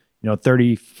you,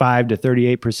 35 to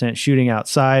 38% shooting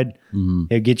outside.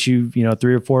 He'll get you,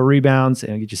 3 or 4 rebounds,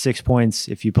 and he'll get you 6 points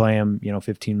if you play him,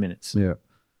 15 minutes. Yeah.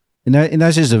 And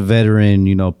that's just a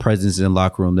veteran, presence in the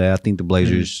locker room that I think the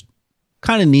Blazers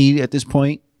kind of need at this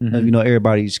point of,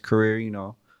 everybody's career,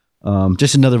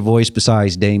 just another voice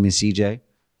besides Dame and CJ.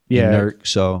 Yeah. And Nurk.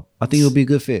 So I think it'll be a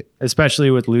good fit. Especially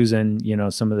with losing,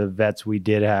 some of the vets we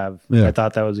did have. Yeah. I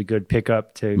thought that was a good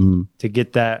pickup to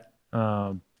get that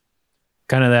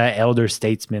kind of that elder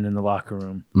statesman in the locker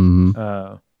room.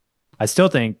 I still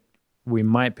think we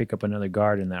might pick up another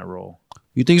guard in that role.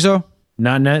 You think so?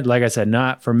 Not like I said,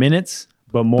 not for minutes,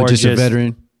 but more just a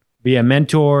veteran. Be a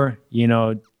mentor,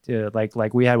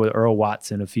 like we had with Earl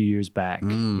Watson a few years back.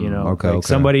 Okay.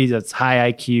 Somebody that's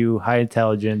high IQ, high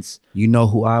intelligence. You know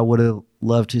who I would have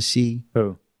loved to see?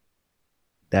 Who?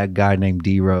 That guy named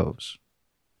D Rose.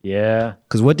 Yeah.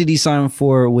 Because what did he sign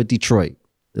for with Detroit?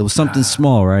 It was something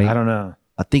small, right? I don't know.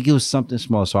 I think it was something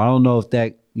small. So I don't know if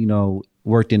that,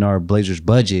 worked in our Blazers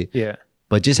budget. Yeah.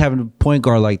 But just having a point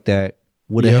guard like that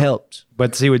would have helped.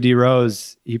 But see, with D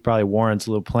Rose, he probably warrants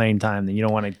a little playing time. Then you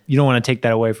don't want to take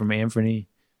that away from Anthony.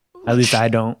 At least I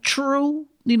don't. True.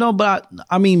 But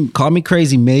I mean, call me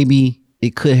crazy. Maybe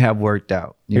it could have worked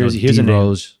out. Here's a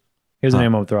name. Here's a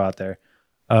name I'll throw out there.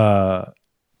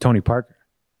 Tony Parker.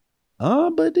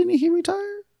 But didn't he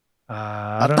retire?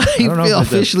 I don't know. He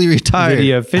officially retired. Did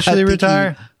he officially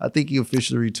retire? I think he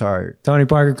officially retired. Tony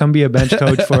Parker, come be a bench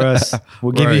coach for us.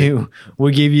 We'll give you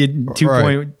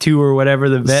 2.2 or whatever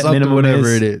the vet minimum whatever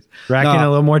it is. Racking a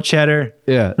little more cheddar.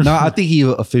 Yeah. No, I think he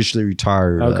officially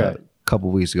retired. Okay. A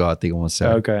couple weeks ago, I think I want to say.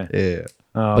 Okay. Yeah.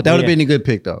 But that would have been a good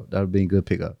pick, though. That would have been a good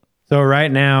pickup. So right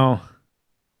now,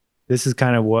 this is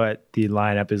kind of what the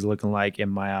lineup is looking like in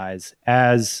my eyes,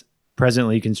 as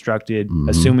presently constructed,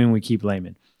 assuming we keep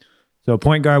Layman. So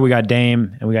point guard, we got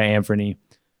Dame and we got Anthony.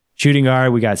 Shooting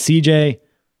guard, we got CJ,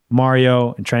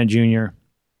 Mario, and Trent Jr.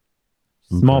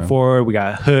 Small forward, we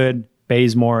got Hood,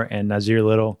 Bazemore, and Nasir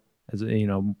Little, as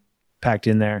packed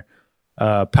in there.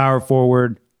 Power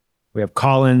forward, we have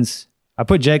Collins. I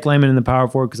put Jake Layman in the power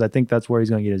forward because I think that's where he's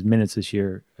going to get his minutes this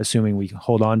year, assuming we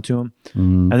hold on to him.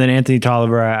 And then Anthony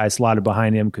Tolliver, I slotted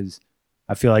behind him because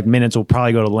I feel like minutes will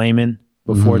probably go to Layman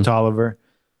before Tolliver.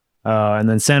 And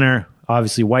then center,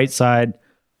 obviously Whiteside.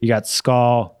 You got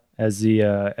Skull as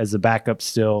the backup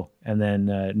still, and then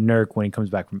Nurk when he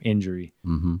comes back from injury.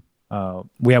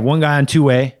 We have one guy on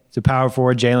two-way. It's a power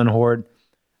forward, Jalen Horde,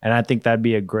 and I think that'd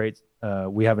be a great.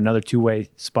 We have another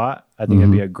two-way spot. I think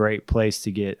that'd be a great place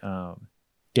to get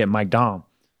Mike Dom.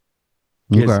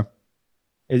 Okay.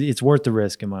 it's worth the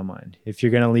risk in my mind. If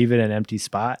you're going to leave it an empty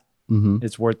spot,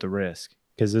 it's worth the risk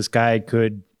because this guy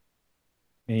could,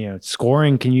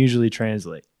 scoring can usually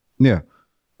translate. Yeah.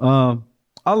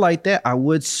 I like that. I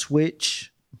would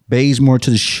switch Bazemore to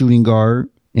the shooting guard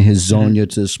and Hezonja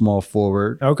to the small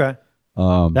forward. Okay.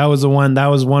 That was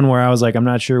one where I was like, I'm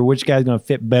not sure which guy's going to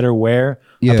fit better where.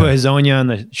 Yeah. I put Hezonja on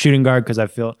the shooting guard because I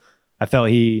felt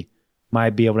he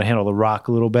might be able to handle the rock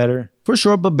a little better. For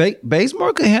sure, but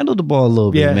Bazemore can handle the ball a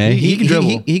little bit, man. He can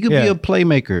dribble. He could be a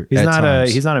playmaker. He's not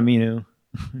times. a Minu.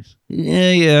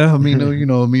 Yeah.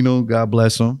 Aminu, God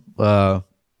bless him.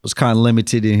 Was kind of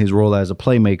limited in his role as a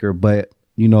playmaker, but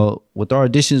with our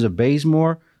additions of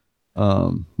Bazemore,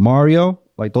 Mario,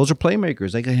 like those are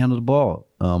playmakers. They can handle the ball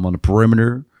on the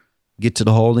perimeter, get to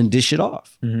the hole and dish it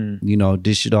off.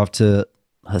 Dish it off to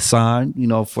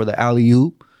Hassan, for the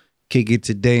alley-oop. Kick it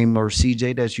to Dame or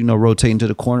CJ that's, rotating to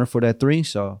the corner for that three.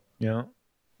 So yeah,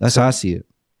 that's how I see it.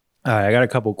 All right, I got a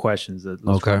couple questions that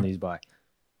let's run these by.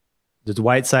 Does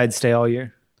Whiteside stay all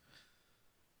year?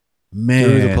 Man.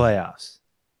 Through the playoffs.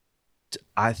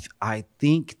 I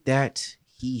think that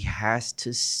he has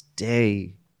to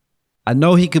stay. I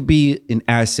know he could be an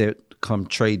asset come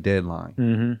trade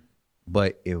deadline.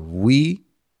 But if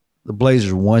the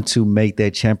Blazers want to make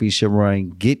that championship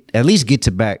run, at least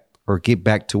get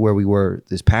back to where we were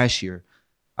this past year,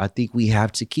 I think we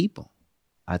have to keep him.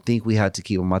 I think we have to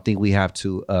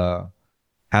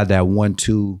have that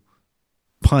 1-2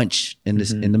 punch in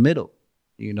this in the middle,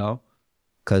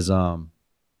 because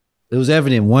it was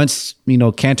evident once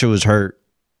Kanter was hurt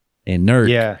and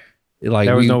Nurk,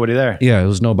 there was nobody there. Yeah, it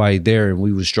was nobody there, and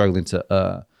we were struggling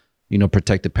to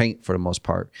protect the paint for the most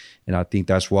part, and I think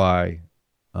that's why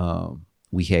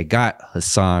we had got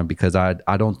Hassan, because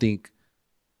I don't think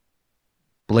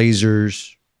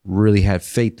Blazers really had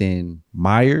faith in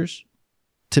Myers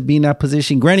to be in that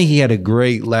position. Granted, he had a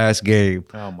great last game.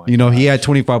 Oh my gosh. He had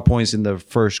 25 points in the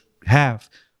first half,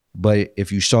 but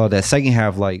if you saw that second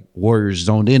half, like Warriors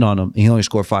zoned in on him, and he only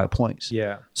scored 5 points.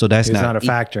 Yeah, so that's not a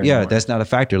factor anymore. Yeah, that's not a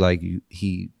factor. Like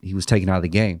he was taken out of the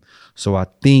game. So I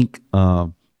think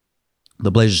the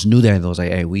Blazers knew that, and they was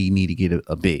like, hey, we need to get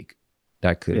a big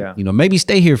that could maybe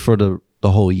stay here for the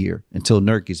whole year until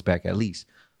Nurk gets back at least.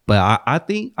 But I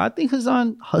think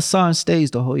Hassan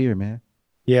stays the whole year, man.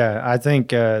 Yeah, I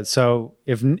think so.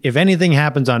 If anything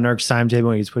happens on Nurk's timetable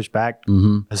and he's pushed back,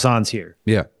 Hassan's here.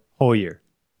 Yeah, whole year,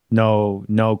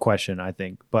 no question. I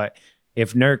think. But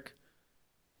if Nurk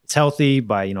is healthy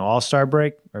by All-Star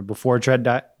break or before trade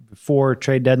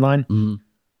deadline,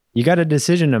 you got a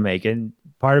decision to make, and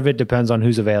part of it depends on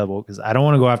who's available. Because I don't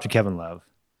want to go after Kevin Love.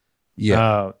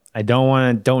 Yeah, I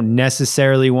don't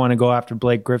necessarily want to go after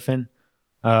Blake Griffin.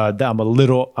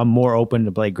 I'm more open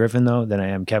to Blake Griffin though than I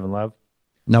am Kevin Love.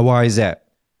 Now, why is that?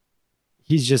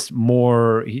 He's just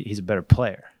more. He's a better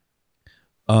player.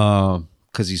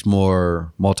 Because he's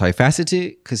more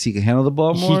multifaceted. Because he can handle the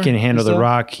ball more. He can handle the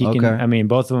rock. He can. I mean,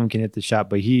 both of them can hit the shot,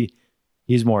 but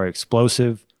he's more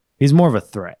explosive. He's more of a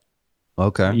threat.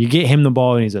 Okay. You get him the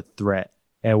ball and he's a threat.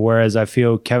 And whereas I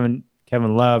feel Kevin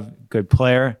Love, good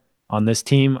player on this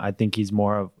team, I think he's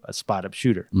more of a spot up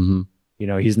shooter.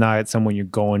 He's not someone you're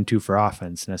going to for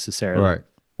offense necessarily. Right.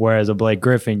 Whereas a Blake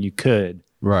Griffin, you could.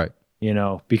 Right.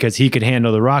 Because he could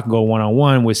handle the rock and go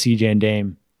one-on-one with CJ and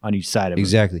Dame on each side of him.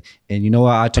 Exactly. And you know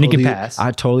what? he can pass. I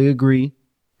totally agree.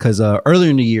 Because earlier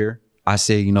in the year, I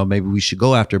said, maybe we should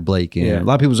go after Blake. And a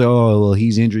lot of people say, oh, well,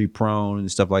 he's injury prone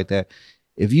and stuff like that.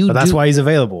 But that's why he's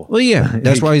available. Well, yeah,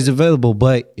 that's why he's available.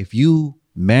 But if you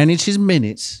manage his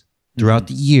minutes throughout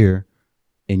the year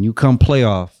and you come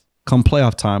playoff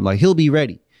time, like he'll be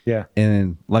ready. Yeah.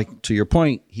 And like to your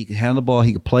point, he can handle the ball,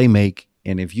 he can play make.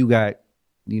 And if you got,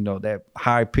 that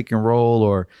high pick and roll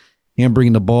or him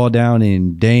bringing the ball down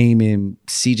and Dame and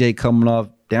CJ coming off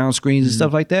down screens and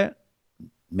stuff like that,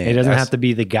 man. He doesn't have to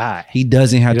be the guy. He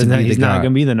doesn't have to be the guy. He's not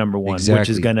going to be the number one, which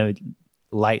is going to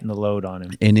lighten the load on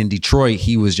him. And in Detroit,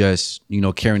 he was just,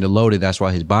 carrying the load, and that's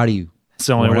why his body. It's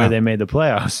the only way they made the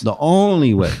playoffs. The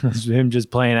only way. Him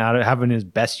just playing out, having his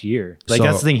best year. That's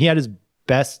the thing. He had his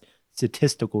best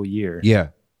statistical year. Yeah.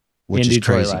 Which in is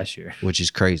Detroit crazy. Last year. Which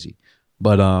is crazy.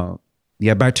 But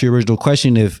back to your original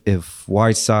question, if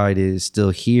Whiteside is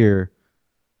still here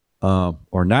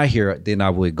or not here, then I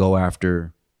would go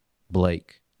after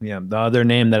Blake. Yeah. The other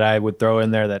name that I would throw in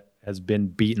there that has been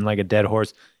beaten like a dead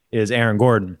horse is Aaron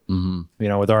Gordon.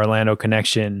 With Orlando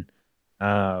connection.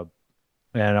 And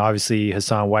obviously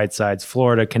Hassan Whiteside's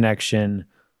Florida connection.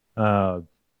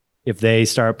 If they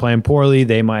start playing poorly,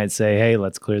 they might say, hey,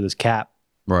 let's clear this cap.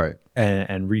 Right.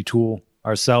 And retool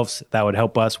ourselves. That would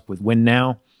help us with win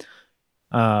now.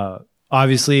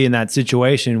 obviously in that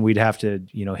situation, we'd have to,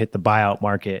 hit the buyout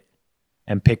market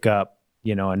and pick up,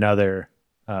 another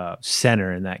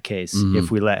center in that case. If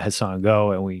we let Hassan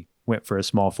go and we went for a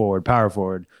small forward, power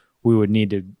forward, we would need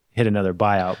to hit another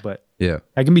buyout. But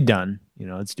that can be done.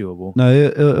 It's doable. No,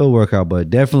 it'll work out. But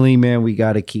definitely, man, we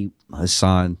got to keep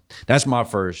Hassan. That's my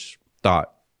first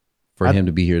thought for him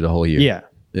to be here the whole year.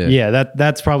 Yeah.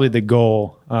 That's probably the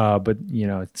goal. But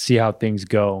see how things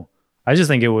go. I just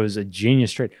think it was a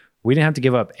genius trade. We didn't have to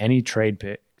give up any trade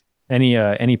pick,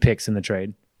 any picks in the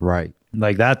trade. Right.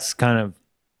 Like that's kind of.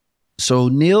 So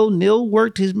Neil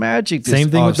worked his magic.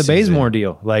 Same thing with the Bazemore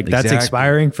deal. Like that's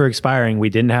expiring for expiring. We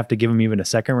didn't have to give him even a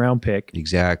second round pick.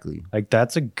 Exactly. Like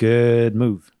that's a good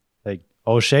move. Like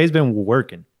O'Shea's been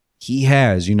working. He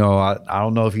has. I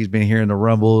don't know if he's been hearing the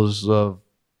rumbles of.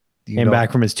 Came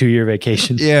back from his 2-year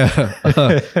vacation. Yeah.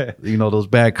 Those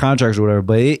bad contracts or whatever.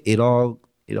 But it all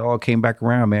came back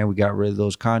around, man. We got rid of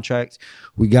those contracts.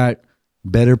 We got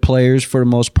better players for the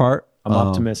most part. I'm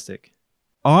optimistic.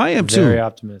 Oh, I am too. Very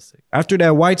optimistic. After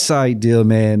that Whiteside deal,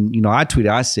 man, I tweeted,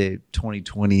 I said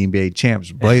 2020 NBA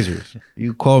champs, Blazers.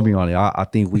 You called me on it. I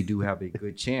think we do have a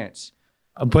good chance.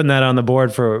 I'm putting that on the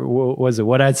board for,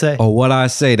 what I'd say? Oh, what I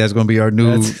say. That's going to be our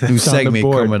new segment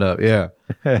coming up. Yeah.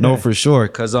 No, for sure.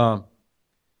 Because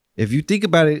if you think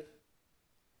about it,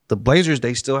 the Blazers,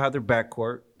 they still have their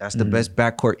backcourt. That's the best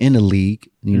backcourt in the league,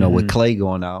 with Clay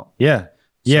going out. Yeah.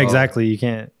 Yeah, exactly. You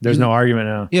can't. There's no argument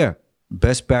now. Yeah.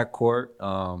 Best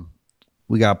backcourt.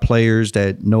 We got players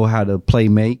that know how to play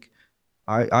make.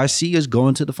 I see us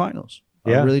going to the finals.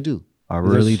 Yeah. I really do. I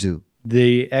really do.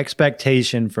 The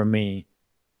expectation for me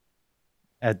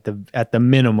at the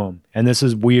minimum, and this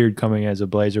is weird coming as a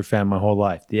Blazer fan my whole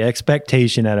life, the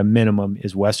expectation at a minimum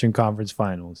is Western Conference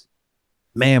Finals.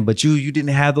 Man, but you didn't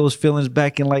have those feelings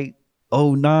back in like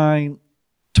 2009,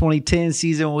 2010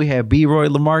 season when we had B-Roy,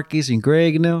 LaMarcus, and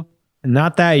Greg and them?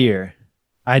 Not that year.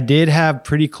 I did have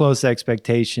pretty close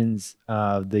expectations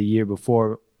the year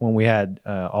before when we had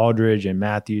Aldridge and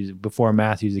Matthews, before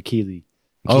Matthews, Achilles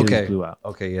blew out.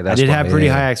 Okay, yeah, I did have pretty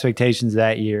high expectations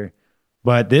that year.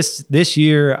 But this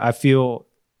year, I feel,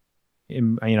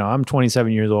 I'm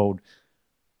 27 years old.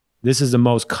 This is the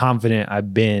most confident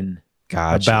I've been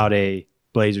about a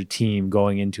Blazer team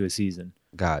going into a season.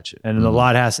 Gotcha. And a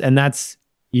lot and that's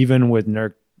even with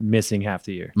Nurk missing half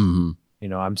the year.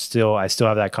 Mm-hmm. I still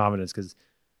have that confidence because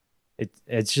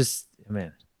it's just,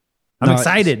 man. I'm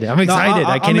excited.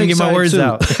 I can't even get my words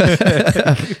out.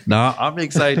 No, I'm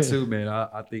excited too, man.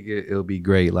 I think it'll be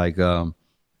great. Like,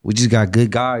 we just got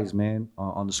good guys, man,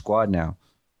 on the squad now.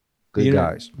 Good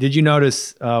guys. Did you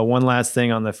notice one last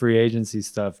thing on the free agency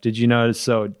stuff? Did you notice?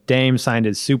 So Dame signed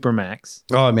his Supermax.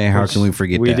 Oh, man, how can we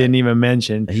forget that? We didn't even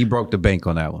mention. He broke the bank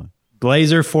on that one.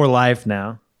 Blazer for life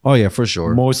now. Oh, yeah, for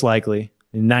sure. Most likely.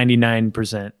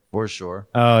 99%. For sure.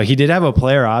 He did have a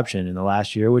player option in the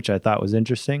last year, which I thought was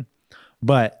interesting.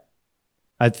 But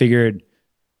I figured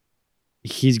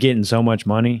he's getting so much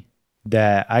money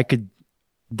that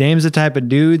Dame's the type of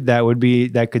dude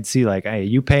that could see like, hey,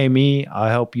 you pay me, I'll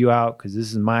help you out because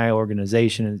this is my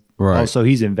organization. Right. Also,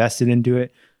 he's invested into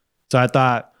it. So I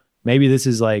thought maybe this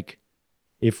is like,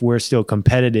 if we're still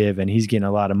competitive and he's getting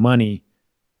a lot of money,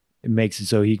 it makes it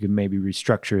so he can maybe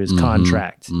restructure his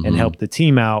contract and help the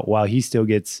team out while he still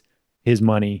gets his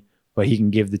money, but he can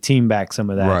give the team back some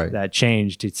of that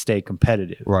change to stay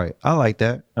competitive. Right. I like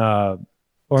that.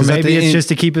 Or maybe it's just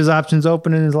to keep his options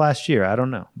open in his last year. I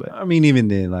don't know. But I mean, even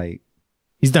then, like,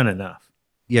 he's done enough.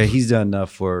 Yeah, he's done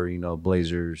enough for,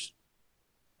 Blazers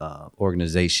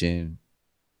organization.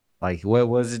 Like, what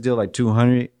was the deal? Like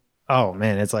 200? Oh,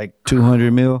 man, it's like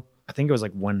 200 mil? I think it was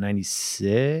like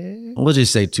 196. We'll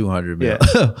just say 200 mil.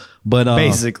 Yeah. But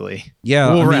basically.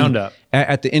 Yeah. We'll round up.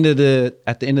 At the end of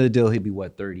the deal, he'd be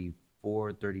what,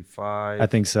 34, 35? I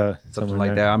think so. Something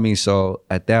like that. I mean, so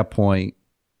at that point,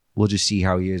 we'll just see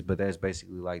how he is. But that's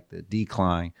basically like the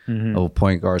decline of a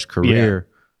point guard's career.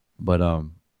 Yeah. But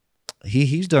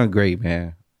he's done great,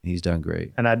 man. He's done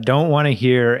great. And I don't want to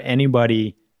hear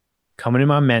anybody coming in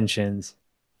my mentions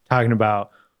talking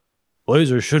about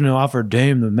Blazers shouldn't have offered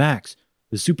Dame the max,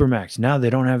 the super max. Now they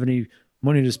don't have any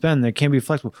money to spend. They can't be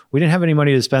flexible. We didn't have any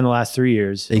money to spend the last 3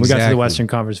 years. Exactly. We got to the Western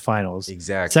Conference Finals.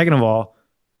 Exactly. Second of all,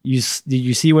 did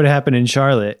you see what happened in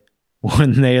Charlotte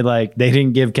when they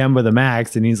didn't give Kemba the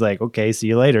max and he's like, okay, see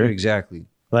you later. Exactly.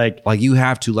 Like you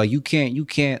have to, like, you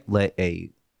can't let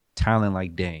a talent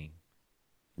like Dame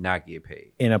not get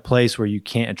paid in a place where you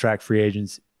can't attract free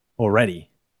agents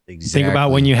already. Exactly. Think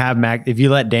about when you have max. If you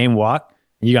let Dame walk,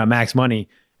 you got max money,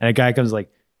 and a guy comes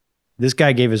like, this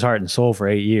guy gave his heart and soul for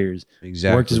 8 years,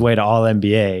 exactly, worked his way to all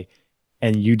NBA,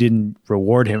 and you didn't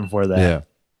reward him for that. Yeah.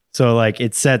 So like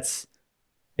it sets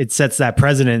that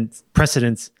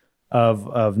precedence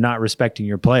of not respecting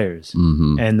your players.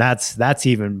 And that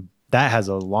has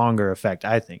a longer effect,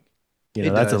 I think.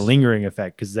 That's a lingering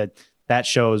effect because that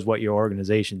shows what your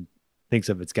organization thinks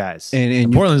of its guys.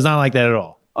 And Portland's not like that at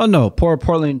all. Oh no,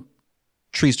 Portland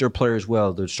treats their players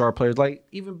well. Their star players, like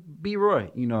even B.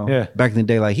 Roy, back in the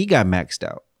day, like he got maxed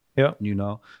out. Yeah.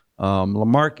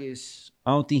 LaMarcus,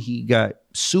 I don't think he got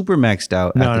super maxed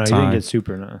out at the time. No, he didn't get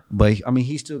super, no. But I mean,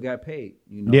 he still got paid,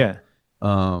 Yeah.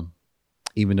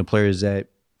 Even the players that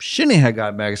shouldn't have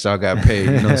got maxed out got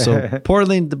paid, So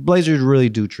Portland, the Blazers really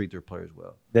do treat their players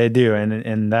well. They do.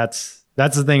 And that's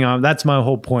the thing. That's my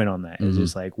whole point on that is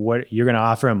just like, what you're going to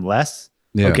offer him less.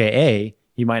 Yeah. Okay.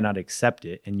 He might not accept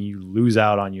it and you lose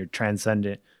out on your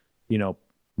transcendent,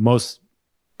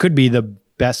 could be the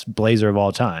best Blazer of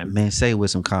all time. Man, say it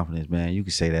with some confidence, man. You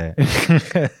can say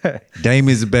that. Dame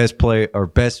is the best player or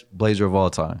best Blazer of all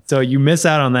time. So you miss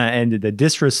out on that, and the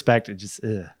disrespect,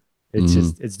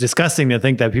 it's disgusting to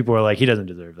think that people are like, he doesn't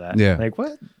deserve that. Yeah. Like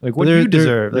what? Like what do you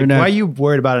deserve? Like, why are you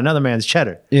worried about another man's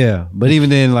cheddar? Yeah. But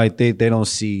even then, like they don't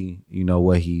see,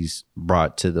 what he's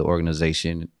brought to the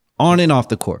organization on and off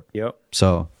the court. Yep.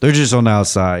 So they're just on the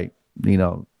outside,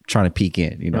 trying to peek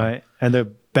in, Right. And the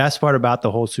best part about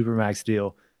the whole Supermax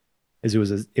deal is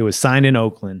it was signed in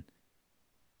Oakland.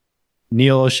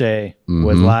 Neil O'Shea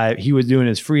was live. He was doing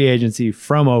his free agency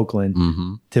from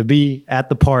Oakland to be at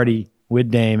the party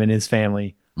with Dame and his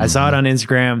family. I saw it on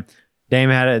Instagram.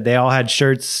 Dame they all had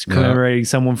shirts commemorating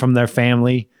someone from their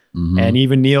family. And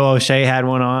even Neil O'Shea had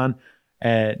one on.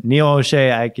 Neil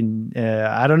O'Shea, I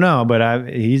don't know, but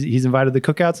he's invited to the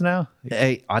cookouts now.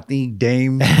 Hey, I think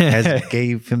Dame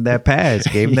gave him that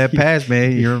pass,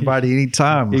 man. You're invited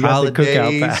anytime. He got the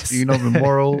cookout pass.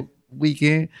 Memorial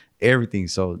weekend, everything.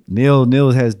 So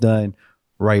Neil has done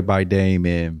right by Dame,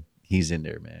 and he's in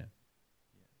there, man.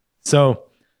 So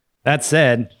that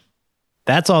said,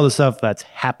 that's all the stuff that's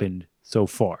happened so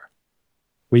far.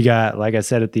 We got, like I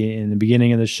said in the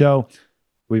beginning of the show,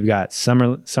 we've got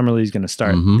Summer League's going to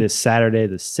start this Saturday,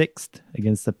 the 6th,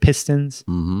 against the Pistons.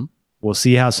 We'll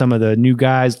see how some of the new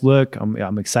guys look.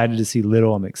 I'm excited to see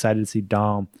Little. I'm excited to see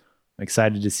Dom. I'm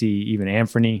excited to see even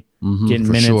Anthony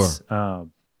getting minutes. Sure.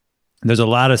 There's a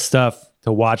lot of stuff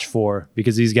to watch for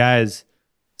because these guys,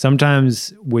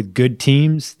 sometimes with good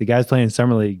teams, the guys playing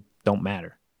Summer League don't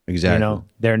matter. Exactly.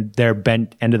 They're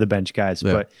end of the bench guys,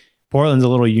 but Portland's a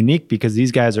little unique because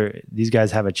these guys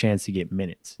have a chance to get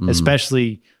minutes,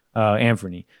 especially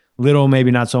Anthony. Little,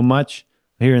 maybe not so much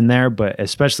here and there, but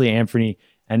especially Anthony,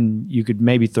 and you could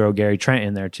maybe throw Gary Trent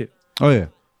in there too. Oh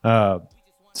yeah.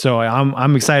 So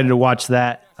I'm excited to watch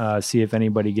that. See if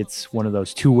anybody gets one of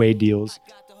those two-way deals.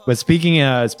 But speaking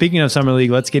of Summer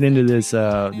League, let's get into this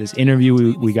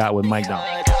interview we got with Mike Dom.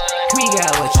 We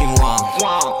got what you want.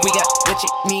 We got what you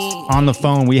need. On the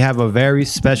phone, we have a very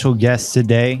special guest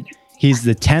today. He's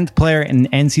the 10th player in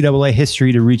NCAA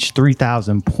history to reach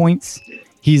 3,000 points.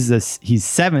 He's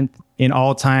 7th in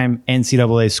all-time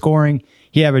NCAA scoring.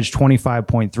 He averaged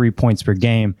 25.3 points per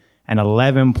game and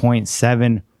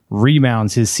 11.7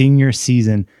 rebounds his senior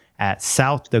season at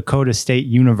South Dakota State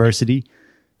University.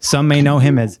 Some may know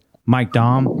him as Mike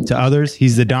Dom. To others,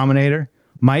 he's the Dominator.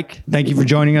 Mike, thank you for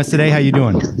joining us today. How you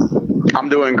doing? I'm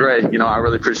doing great. I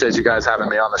really appreciate you guys having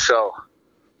me on the show.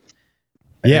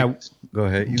 Yeah. Go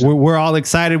ahead. We're all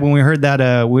excited when we heard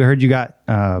that. We heard you got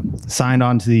signed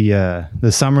on to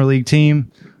the Summer League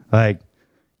team. Like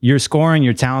your scoring,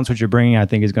 your talents, what you're bringing, I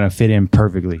think is going to fit in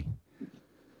perfectly.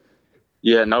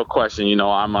 Yeah, no question.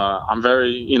 I'm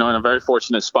very, in a very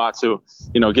fortunate spot to,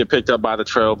 get picked up by the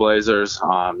Trailblazers.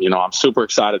 I'm super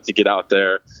excited to get out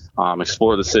there,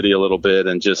 explore the city a little bit,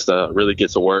 and just really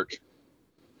get to work.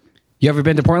 You ever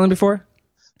been to Portland before?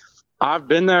 I've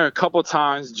been there a couple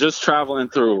times, just traveling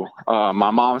through. My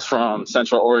mom's from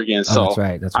Central Oregon, so that's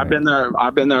right. I've been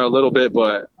there a little bit,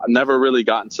 but I've never really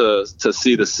gotten to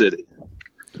see the city.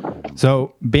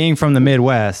 So, being from the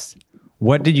Midwest,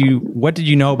 what did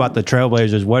you know about the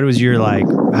Trailblazers? What was your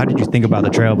how did you think about the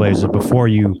Trailblazers before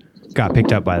you got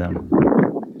picked up by them?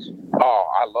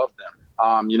 Oh, I love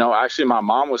them. Actually, my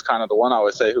mom was kind of the one, I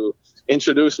would say, who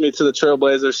introduced me to the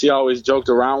Trailblazers. She always joked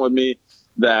around with me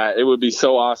that it would be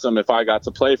so awesome if I got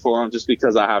to play for them just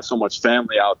because I have so much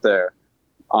family out there.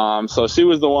 So she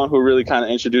was the one who really kind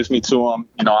of introduced me to them.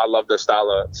 I love their style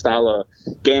of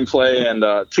gameplay,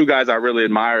 and two guys I really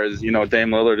admire is, Dame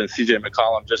Lillard and CJ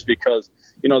McCollum, just because,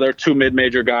 they're two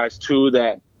mid-major guys, two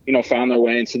that, found their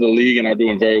way into the league and are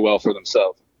doing very well for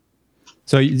themselves.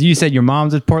 So you said your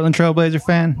mom's a Portland Trailblazer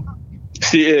fan?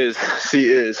 She is.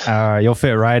 You'll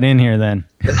fit right in here then.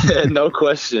 No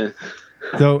question.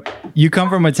 So you come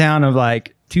from a town of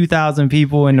like 2,000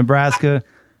 people in Nebraska.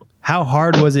 How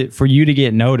hard was it for you to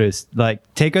get noticed? Like,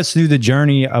 take us through the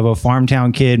journey of a farm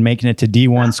town kid making it to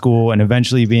D1 school and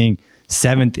eventually being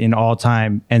 7th in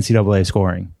all-time NCAA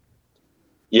scoring.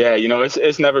 Yeah,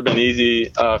 it's never been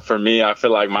easy for me. I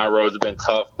feel like my road's been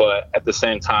tough, but at the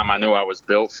same time, I knew I was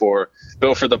built for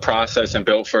the process and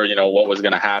built for what was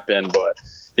going to happen. But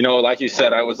like you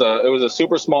said, it was a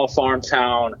super small farm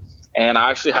town, and I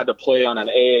actually had to play on an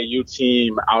AAU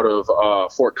team out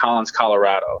of Fort Collins,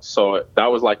 Colorado. So that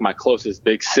was like my closest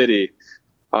big city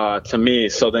to me.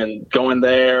 So then going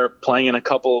there, playing in a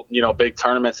couple big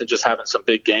tournaments and just having some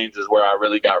big games is where I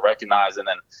really got recognized. And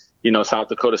then South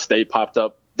Dakota State popped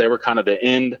up. They were kind of the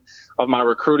end of my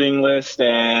recruiting list,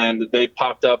 and they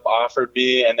popped up, offered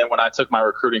me. And then when I took my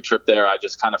recruiting trip there, I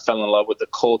just kind of fell in love with the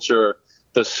culture,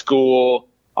 the school,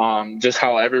 just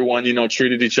how everyone,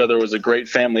 treated each other. It was a great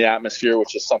family atmosphere,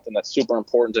 which is something that's super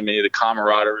important to me, the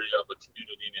camaraderie of a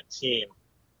community and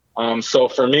a team. So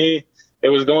for me, it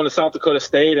was going to South Dakota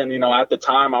State. And, at the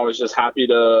time I was just happy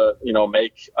to,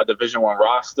 make a Division I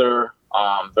roster.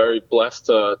 Very blessed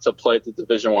to play at the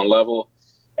Division I level.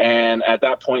 And at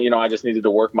that point, I just needed to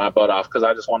work my butt off because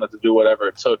I just wanted to do whatever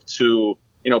it took to,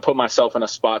 put myself in a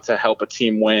spot to help a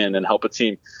team win and help a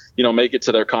team, make it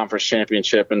to their conference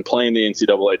championship and play in the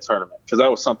NCAA tournament. Because that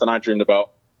was something I dreamed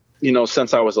about,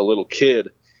 since I was a little kid.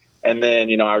 And then,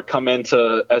 I would come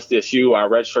into SDSU, I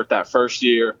redshirt that first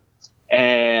year,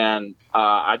 and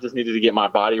I just needed to get my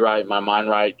body right, my mind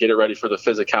right, get it ready for the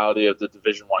physicality of the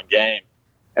Division I game.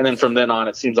 And then from then on,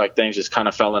 it seems like things just kind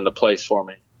of fell into place for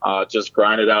me. Just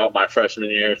grinded out my freshman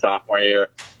year, sophomore year.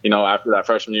 After that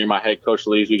freshman year, my head coach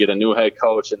leaves. We get a new head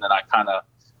coach, and then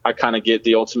I kind of get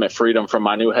the ultimate freedom from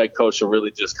my new head coach to really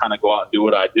just kind of go out and do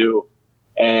what I do.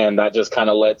 And that just kind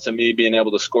of led to me being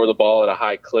able to score the ball at a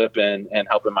high clip and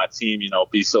helping my team,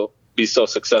 be so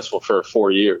successful for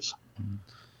 4 years.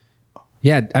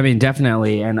 Yeah, I mean,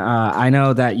 definitely. And I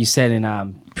know that you said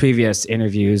in previous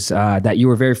interviews that you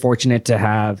were very fortunate to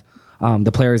have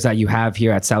the players that you have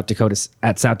here at South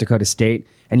Dakota State,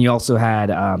 and you also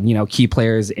had key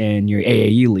players in your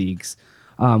AAU leagues.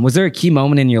 Was there a key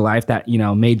moment in your life that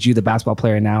made you the basketball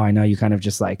player now? I know you kind of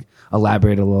just like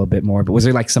elaborate a little bit more, but was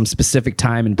there like some specific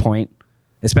time and point,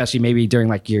 especially maybe during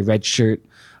like your redshirt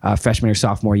freshman or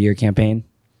sophomore year campaign?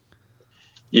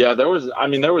 Yeah, there was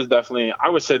definitely, I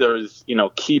would say there was,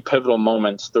 key pivotal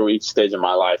moments through each stage of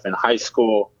my life. In high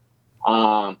school,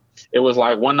 it was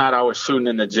like one night I was shooting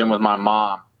in the gym with my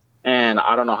mom, and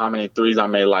I don't know how many threes I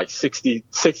made, like 60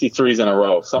 threes in a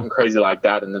row, something crazy like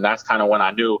that. And then that's kind of when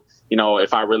I knew,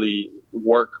 if I really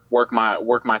work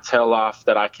my tail off,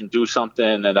 that I can do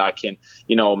something, that I can,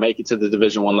 make it to the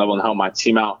Division I level and help my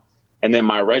team out. And then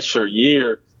my redshirt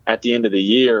year, at the end of the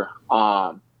year,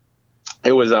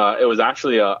 it was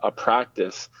actually a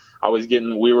practice.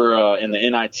 We were in the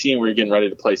NIT, and we were getting ready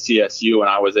to play CSU, and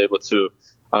I was able to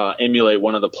emulate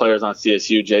one of the players on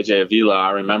CSU, JJ Avila.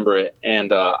 I remember it.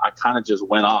 And I kind of just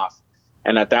went off.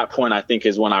 And at that point, I think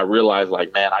is when I realized,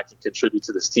 like, man, I can contribute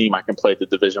to this team. I can play at the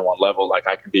Division I level. Like,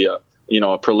 I can be a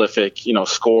prolific,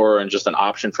 scorer and just an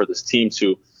option for this team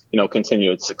to,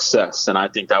 continue its success. And I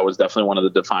think that was definitely one of the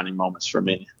defining moments for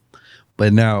me.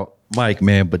 But now, Mike,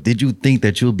 man, but did you think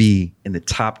that you'll be in the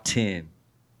top 10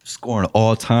 scoring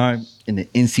all time in the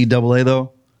NCAA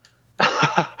though?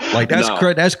 Like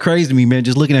that's crazy to me, man.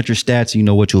 Just looking at your stats,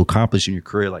 what you accomplished in your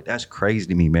career, like that's crazy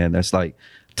to me, man. That's like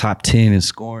top 10 in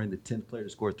scoring, the 10th player to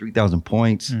score 3,000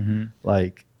 points. Mm-hmm.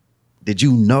 Like, did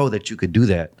you know that you could do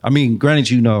that? I mean, granted,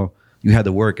 you had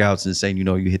the workouts and saying,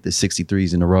 you hit the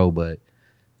 63s in a row, but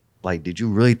like, did you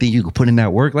really think you could put in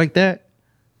that work like that?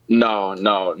 No,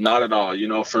 not at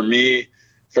all. For me,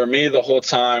 the whole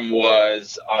time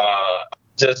was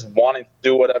just wanting to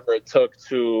do whatever it took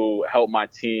to help my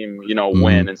team,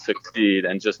 win and succeed,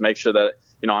 and just make sure that,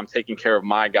 I'm taking care of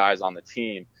my guys on the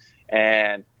team.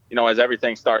 And, as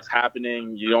everything starts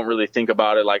happening, you don't really think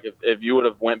about it. Like if you would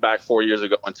have went back 4 years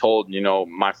ago and told,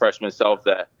 my freshman self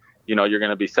that, you're going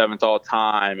to be 7th all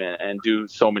time and do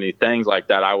so many things like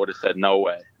that, I would have said, no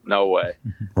way.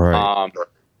 Right.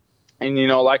 And,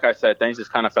 like I said, things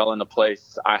just kind of fell into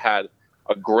place. I had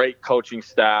a great coaching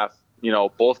staff.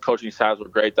 Both coaching staffs were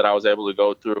great that I was able to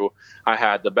go through. I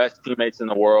had the best teammates in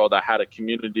the world. I had a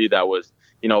community that was,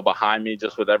 behind me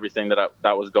just with everything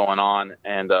that was going on.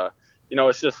 And,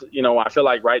 it's just, I feel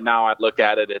like right now I look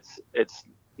at it, it's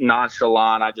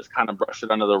nonchalant. I just kind of brush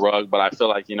it under the rug. But I feel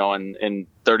like, in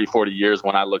 30, 40 years,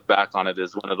 when I look back on it,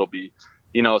 is when it'll be,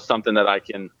 something that I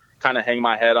can kind of hang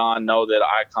my head on, know that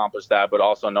I accomplished that, but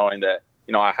also knowing that,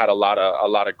 I had a lot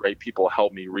of great people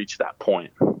help me reach that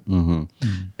point. Mm-hmm.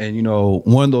 And, you know,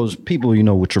 one of those people, you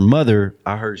know, with your mother,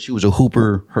 I heard she was a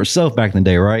hooper herself back in the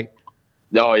day, right?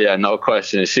 Oh yeah, no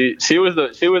question. She was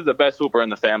the best hooper in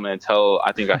the family until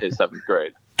I think I hit 7th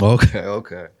grade.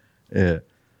 Okay. Yeah.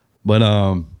 But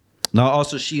now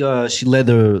also she led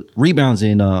the rebounds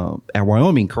in at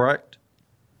Wyoming, correct?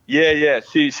 Yeah,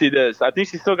 she does. I think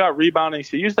she still got rebounding.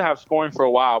 She used to have scoring for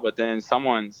a while, but then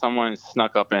someone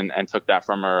snuck up and took that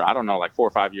from her, I don't know, like 4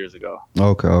 or 5 years ago.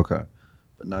 Okay.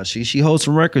 But no, she holds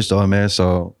some records though, man.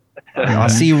 So I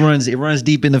see it runs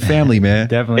deep in the family, man.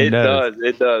 Definitely does.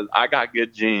 It does. I got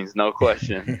good genes, no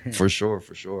question. For sure.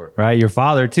 Right. Your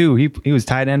father too. He was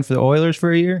tight end for the Oilers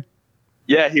for a year.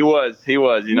 Yeah, he was.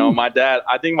 You know, my dad.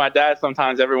 I think my dad.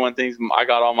 Sometimes everyone thinks I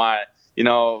got all my, you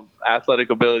know, athletic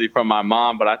ability from my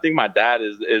mom, but I think my dad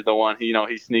is the one.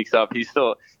 He sneaks up. He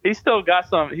still got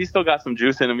some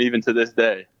juice in him even to this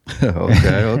day.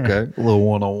 Okay. A little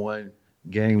one-on-one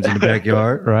games in the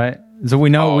backyard, right? So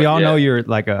we all know you're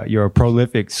a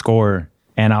prolific scorer.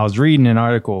 And I was reading an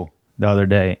article the other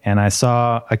day, and I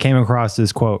came across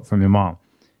this quote from your mom,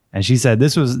 and she said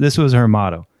this was her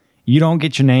motto: "You don't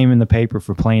get your name in the paper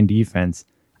for playing defense.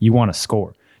 You want to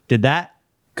score." Did that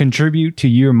contribute to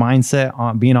your mindset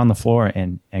on being on the floor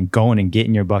and going and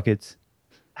getting your buckets?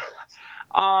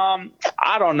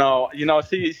 I don't know. You know,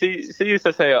 she used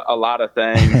to say a lot of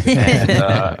things.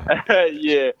 And,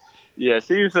 yeah.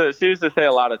 She used to say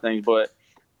a lot of things, but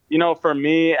you know, for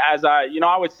me,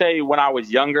 I would say when I was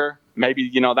younger, maybe,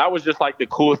 you know, that was just like the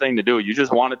cool thing to do. You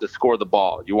just wanted to score the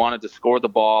ball. You wanted to score the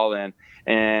ball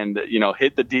and you know,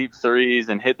 hit the deep threes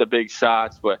and hit the big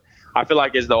shots. But I feel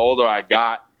like as the older I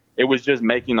got, it was just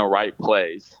making the right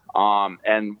plays.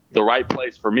 And the right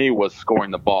place for me was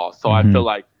scoring the ball. So I feel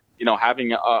like, you know,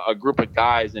 having a group of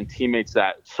guys and teammates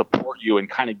that support you and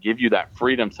kind of give you that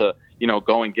freedom to, you know,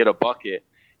 go and get a bucket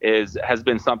has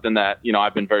been something that, you know,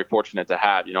 I've been very fortunate to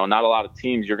have. You know, not a lot of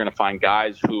teams you're going to find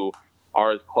guys who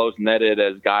are as close-netted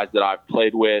as guys that I've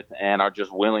played with and are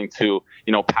just willing to,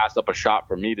 you know, pass up a shot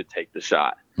for me to take the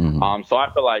shot. So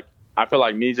I feel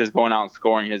like me just going out and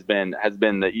scoring has been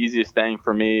the easiest thing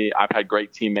for me. I've had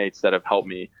great teammates that have helped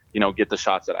me, you know, get the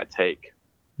shots that I take.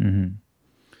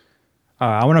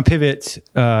 I want to pivot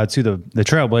to the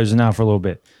Trailblazers now for a little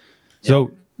bit.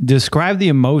 So describe the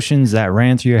emotions that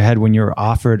ran through your head when you were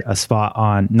offered a spot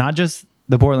on not just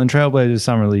the Portland Trailblazers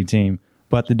Summer League team,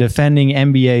 but the defending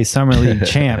NBA Summer League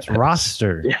champs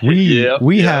roster.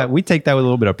 We take that with a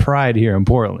little bit of pride here in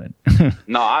Portland.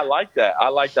 No, I like that. I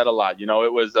like that a lot. You know,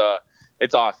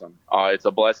 it's awesome. It's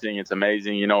a blessing. It's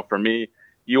amazing. You know, for me,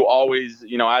 you always,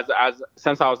 you know,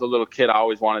 since I was a little kid, I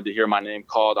always wanted to hear my name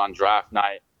called on draft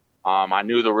night. I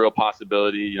knew the real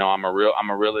possibility. You know, I'm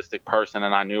a realistic person,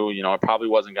 and I knew, you know, it probably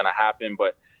wasn't going to happen,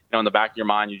 but you know, in the back of your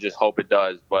mind, you just hope it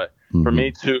does. But for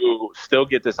me to still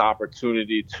get this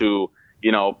opportunity to,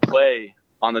 you know, play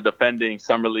on the defending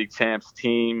Summer League champs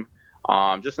team,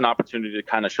 just an opportunity to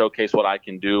kind of showcase what I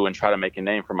can do and try to make a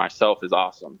name for myself is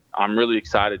awesome. I'm really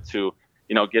excited to,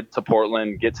 you know, get to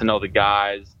Portland, get to know the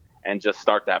guys, and just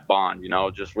start that bond, you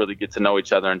know, just really get to know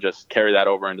each other and just carry that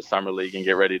over into Summer League and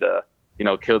get ready to, you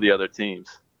know, kill the other teams.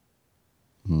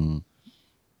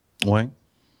 Wayne?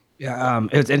 Yeah,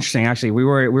 it was interesting actually. We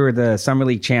were the Summer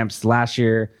League champs last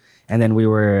year, and then we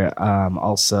were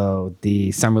also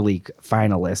the Summer League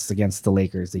finalists against the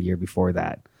Lakers the year before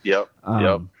that. Yep.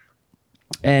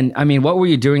 And I mean, what were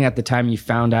you doing at the time you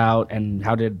found out, and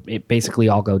how did it basically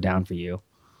all go down for you?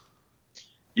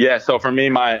 Yeah, so for me,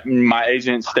 my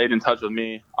agent stayed in touch with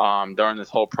me during this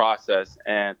whole process,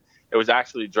 and it was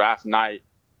actually draft night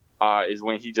is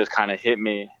when he just kind of hit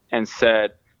me and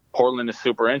said, Portland is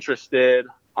super interested.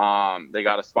 They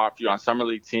got a spot for you on Summer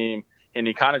League team. And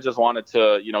he kind of just wanted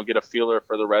to, you know, get a feeler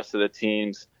for the rest of the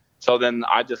teams. So then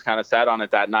I just kind of sat on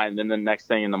it that night. And then the next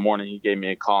thing in the morning, he gave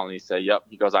me a call and he said, yep.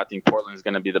 He goes, I think Portland is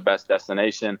going to be the best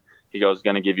destination. He goes,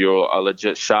 going to give you a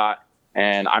legit shot.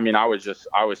 And I mean, I was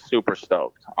super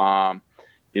stoked.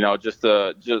 You know, just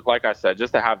like I said,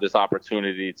 just to have this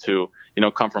opportunity to, you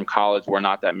know, come from college where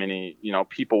not that many, you know,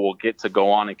 people will get to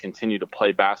go on and continue to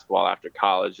play basketball after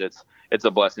college. It's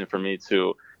a blessing for me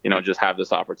to, you know, just have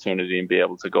this opportunity and be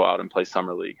able to go out and play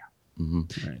Summer League.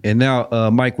 Right. And now,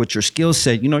 Mike, with your skill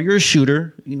set, you know, you're a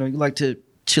shooter, you know, you like to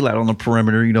chill out on the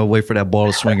perimeter, you know, wait for that ball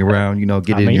to swing around, you know,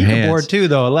 get it in your hands. You can board too,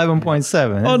 though,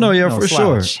 11.7. Oh, no, yeah, for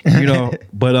slouch. Sure. You know,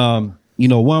 but, you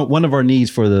know, one of our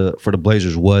needs for the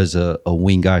Blazers was a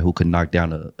wing guy who could knock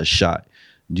down a shot.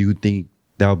 Do you think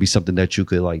that would be something that you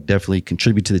could like definitely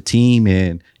contribute to the team?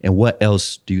 And what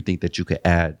else do you think that you could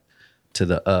add to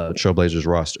the Trailblazers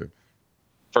roster?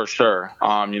 For sure.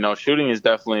 You know, shooting is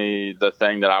definitely the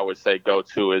thing that I would say go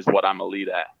to is what I'm elite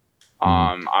at.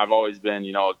 I've always been,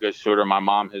 a good shooter. My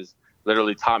mom has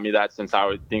literally taught me that since I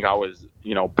would think I was,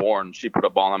 born. She put a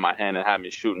ball in my hand and had me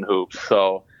shooting hoops.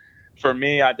 So for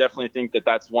me, I definitely think that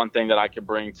that's one thing that I could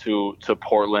bring to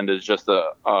Portland is just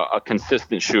a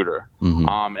consistent shooter. And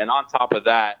on top of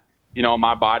that,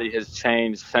 my body has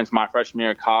changed since my freshman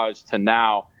year of college to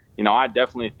now. I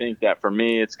definitely think that for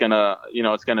me, it's gonna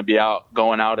be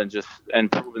going out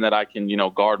and proving that I can,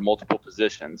 guard multiple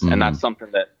positions. And that's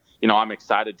something that, I'm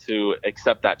excited to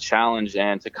accept that challenge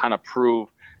and to kind of prove,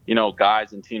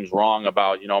 guys and teams wrong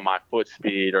about, my foot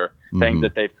speed or things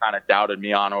that they've kind of doubted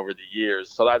me on over the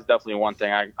years. So that's definitely one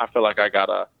thing I feel like I got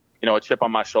a chip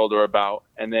on my shoulder about.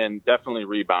 And then definitely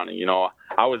rebounding.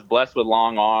 I was blessed with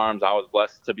long arms. I was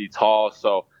blessed to be tall.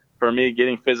 So for me,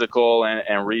 getting physical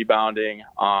and rebounding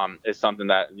is something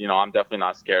that, I'm definitely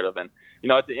not scared of. And,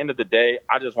 at the end of the day,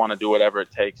 I just want to do whatever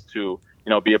it takes to,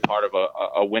 be a part of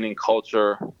a winning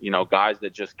culture, guys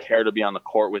that just care to be on the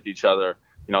court with each other,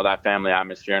 that family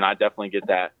atmosphere. And I definitely get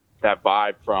that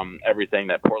vibe from everything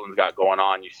that Portland's got going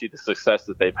on. You see the success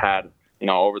that they've had,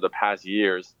 over the past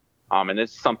years. And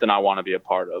it's something I want to be a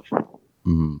part of.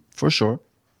 For sure.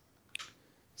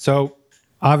 So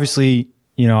obviously,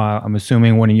 I'm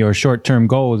assuming one of your short-term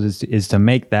goals is to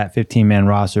make that 15-man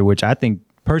roster, which I think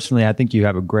you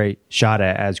have a great shot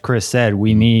at. As Chris said,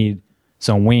 we need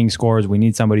some wing scorers. We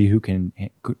need somebody who can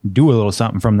do a little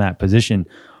something from that position.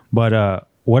 But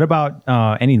what about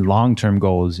any long-term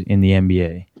goals in the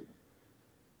NBA?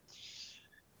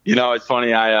 It's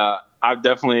funny. I've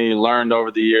definitely learned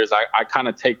over the years. I kind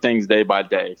of take things day by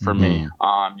day for me.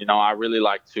 I really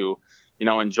like to,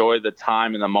 enjoy the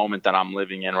time and the moment that I'm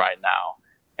living in right now.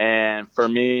 And for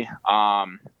me,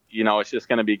 it's just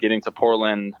going to be getting to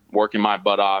Portland, working my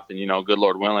butt off, and good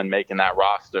Lord willing, making that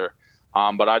roster.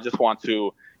 But I just want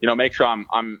to, make sure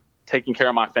I'm taking care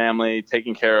of my family,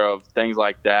 taking care of things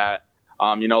like that.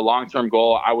 Long-term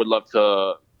goal, I would love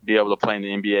to be able to play in the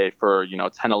NBA for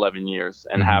 10, 11 years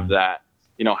and have that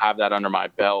under my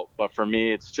belt. But for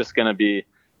me, it's just going to be,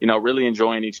 really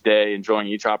enjoying each day, enjoying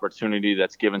each opportunity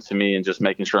that's given to me, and just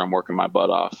making sure I'm working my butt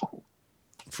off.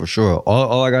 For sure.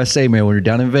 All I gotta say, man, when you're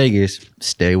down in Vegas,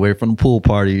 stay away from the pool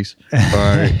parties. All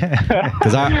right.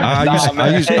 Because I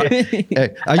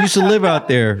used to live out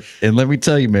there, and let me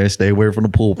tell you, man, stay away from the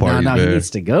pool parties. No, man. He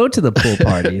needs to go to the pool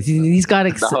parties. He's got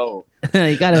he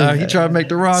tried to make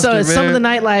the roster. So man. Some of the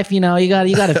nightlife, you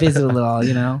got to visit a little,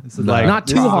 It's like, not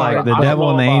too hard. Like the devil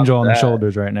and the angel on the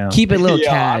shoulders right now. Keep it a little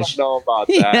cash. I don't know about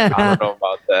that. I don't know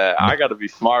about that. I got to be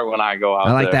smart when I go out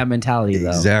there. I like that mentality, though.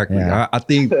 Exactly. Yeah. I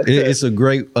think it's a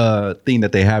great thing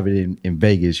that they have it in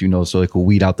Vegas, so it could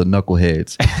weed out the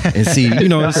knuckleheads and see,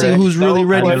 see who's really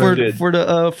ready for the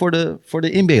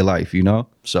NBA life,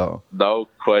 So no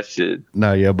question.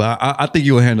 No, yeah, but I think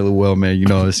you'll handle it well, man.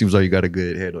 It seems like you got a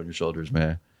good head on your shoulders,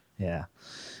 man. Yeah.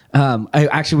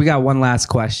 We got one last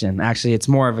question. Actually, it's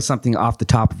more of something off the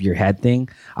top of your head thing.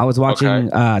 I was watching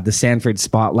the Sanford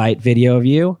Spotlight video of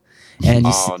you, and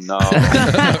you no!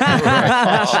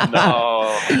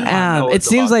 It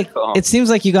seems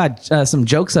like you got some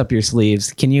jokes up your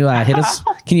sleeves. Can you hit us?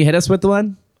 Can you hit us with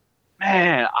one?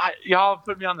 Man, y'all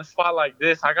put me on the spot like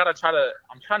this. I'm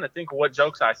trying to think of what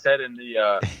jokes I said in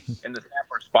the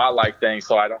Sanford Spotlight thing,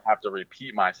 so I don't have to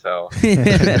repeat myself.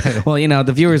 Well,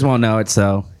 the viewers won't know it,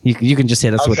 so you can just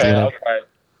hit us with it.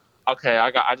 Okay.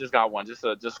 I just got one.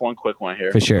 Just one quick one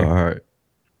here. For sure. All right.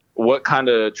 What kind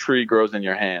of tree grows in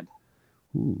your hand?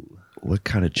 Ooh, what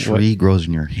kind of tree grows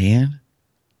in your hand?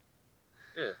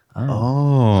 Yeah.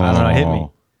 Oh. I don't know. Hit me.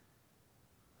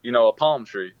 A palm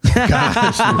tree.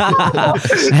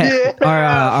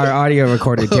 Our audio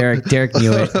recorder, Derek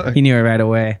knew it. He knew it right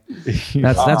away.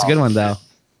 That's a good one though.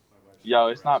 Yo,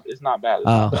 it's not bad.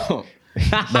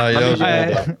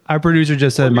 Our producer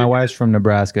just said my wife's from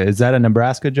Nebraska. Is that a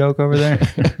Nebraska joke over there?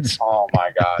 Oh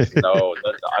my gosh, no!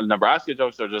 Nebraska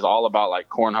jokes are just all about like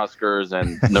Cornhuskers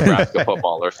and Nebraska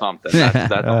football or something.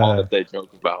 That's all that they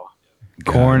joke about.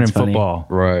 Corn and funny. Football.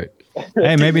 Right.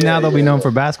 Hey, maybe now they'll be known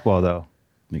for basketball though.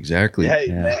 Exactly. Hey,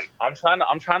 man, I'm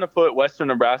trying to put Western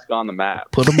Nebraska on the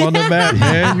map. Put them on the map,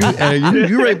 man.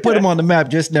 You ready to put them on the map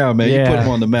just now, man. Yeah. You put them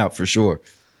on the map for sure.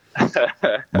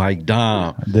 Mike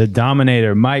Dom. The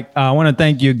Dominator. Mike, I want to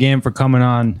thank you again for coming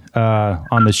on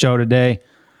the show today.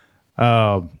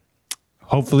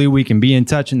 Hopefully we can be in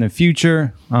touch in the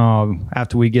future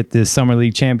after we get this Summer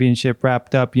League championship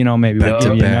wrapped up. Maybe we'll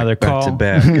give you another call.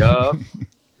 Back to back.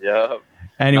 Yup.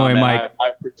 Anyway, man, Mike, I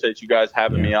appreciate you guys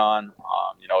having me on.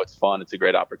 It's fun. It's a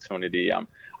great opportunity. I'm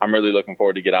really looking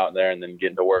forward to get out there and then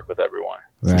getting to work with everyone.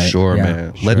 For sure,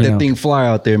 man. Let that thing fly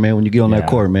out there, man. When you get on that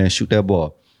court, man, shoot that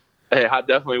ball. Hey, I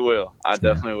definitely will. I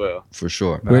definitely will. For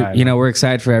sure. We're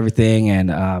excited for everything,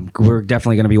 and we're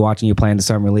definitely going to be watching you play in the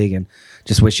summer league, and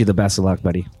just wish you the best of luck,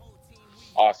 buddy.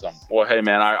 Awesome. Well, hey,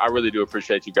 man, I really do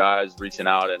appreciate you guys reaching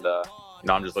out, and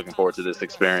I'm just looking forward to this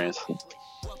experience.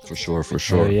 For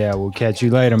sure. Yeah, we'll catch you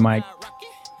later, Mike.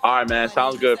 All right, man.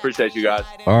 Sounds good. Appreciate you guys.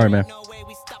 All right, man. All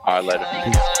right, later.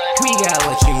 We got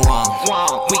what you want.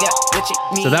 We got what you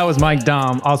need. So that was Mike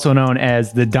Dom, also known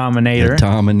as the Dominator. The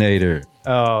Dominator.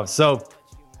 Oh, so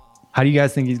how do you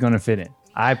guys think he's going to fit in?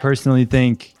 I personally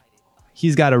think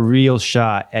he's got a real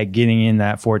shot at getting in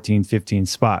that 14, 15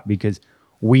 spot because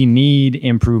we need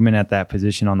improvement at that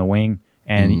position on the wing.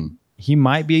 And he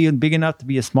might be big enough to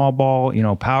be a small ball,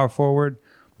 power forward,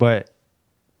 but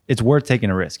it's worth taking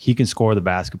a risk. He can score the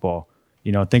basketball.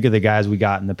 Think of the guys we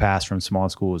got in the past from small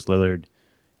schools, Lillard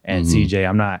and CJ.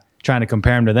 I'm not trying to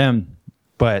compare him to them,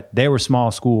 but they were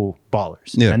small school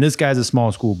ballers. Yeah. And this guy's a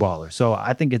small school baller. So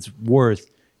I think it's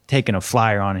worth taking a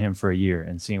flyer on him for a year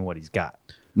and seeing what he's got.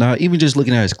 Now, even just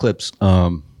looking at his clips,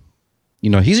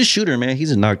 he's a shooter, man.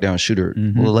 He's a knockdown shooter.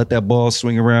 We'll let that ball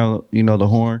swing around, the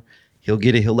horn. He'll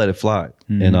get it. He'll let it fly.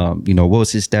 And, what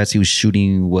was his stats? He was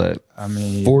shooting,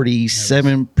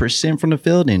 47% from the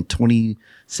field and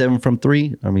 27 from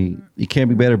three. I mean, he can't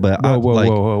be better, but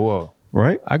Whoa.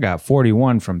 Right? I got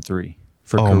 41 from three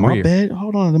for career. My bad.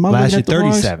 Hold on. Am I Last year, looking at the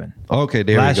 37. wrong? Okay,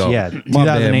 there Last we go. year, My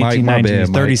bad, 2018, Mike. 19, he's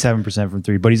Mike. 37% from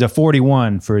three, but he's a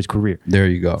 41 for his career. There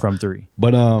you go. From three.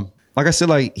 But like I said,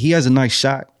 he has a nice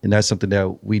shot, and that's something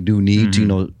that we do need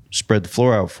to, spread the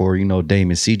floor out for, Dame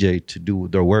and CJ to do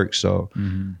their work. So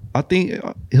I think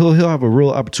he'll have a real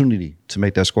opportunity to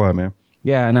make that squad, man.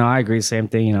 Yeah, no, I agree. Same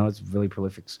thing. It's really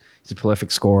prolific. He's a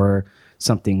prolific scorer.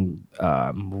 Something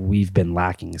we've been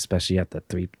lacking, especially at the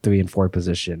 3 and 4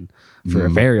 position for a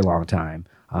very long time.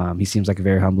 He seems like a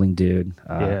very humbling dude.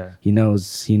 He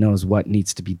knows what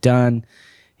needs to be done.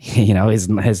 His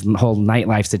whole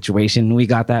nightlife situation, we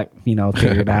got that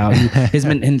figured out.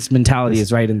 His mentality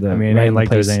is right in the. It ain't like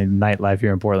there's any nightlife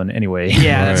here in Portland anyway.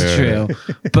 Yeah, that's true.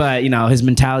 But his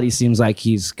mentality seems like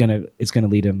it's gonna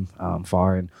lead him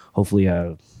far, and hopefully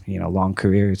a long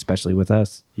career, especially with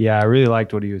us. Yeah, I really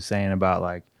liked what he was saying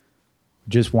about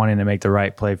just wanting to make the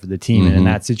right play for the team, and in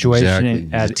that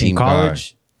situation in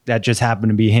college, that just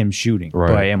happened to be him shooting.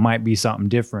 Right. But it might be something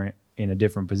different in a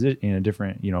different position, in a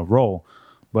different role.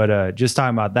 But just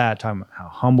talking about how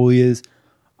humble he is,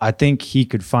 I think he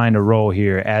could find a role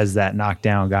here as that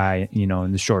knockdown guy,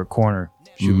 in the short corner,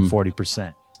 shooting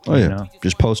 40%. Oh, yeah.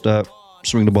 Just post up,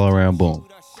 swing the ball around, boom.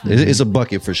 It's a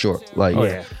bucket for sure.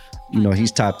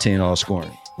 He's top 10 all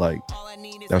scoring.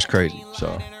 That's crazy.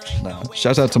 So,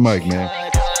 shouts out to Mike, man.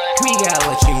 We got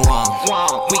what you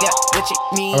want. We got what you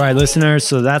need. All right, listeners.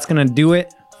 So that's going to do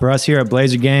it for us here at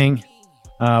Blazer Gang.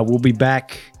 We'll be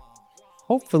back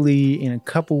hopefully in a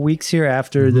couple weeks here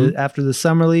after the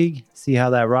summer league, see how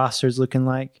that roster is looking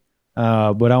like.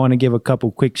 But I want to give a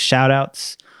couple quick shout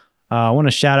outs. I want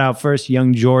to shout out first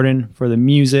Young Jordan for the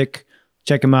music.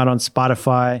 Check him out on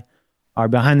Spotify. Our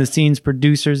behind the scenes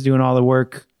producers doing all the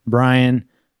work, Brian,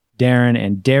 Darren,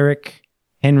 and Derek.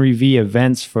 Henry V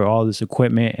Events for all this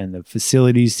equipment and the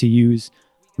facilities to use.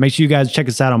 Make sure you guys check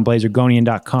us out on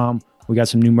blazergonian.com. We got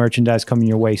some new merchandise coming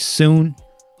your way soon.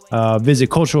 Visit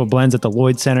Cultural Blends at the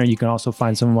Lloyd Center. You can also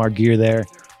find some of our gear there.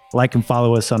 Like and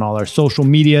follow us on all our social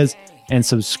medias and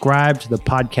subscribe to the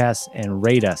podcast and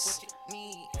rate us.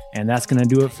 And that's going to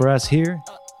do it for us here.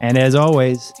 And as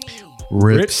always,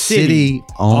 Rip City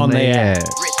on the ass.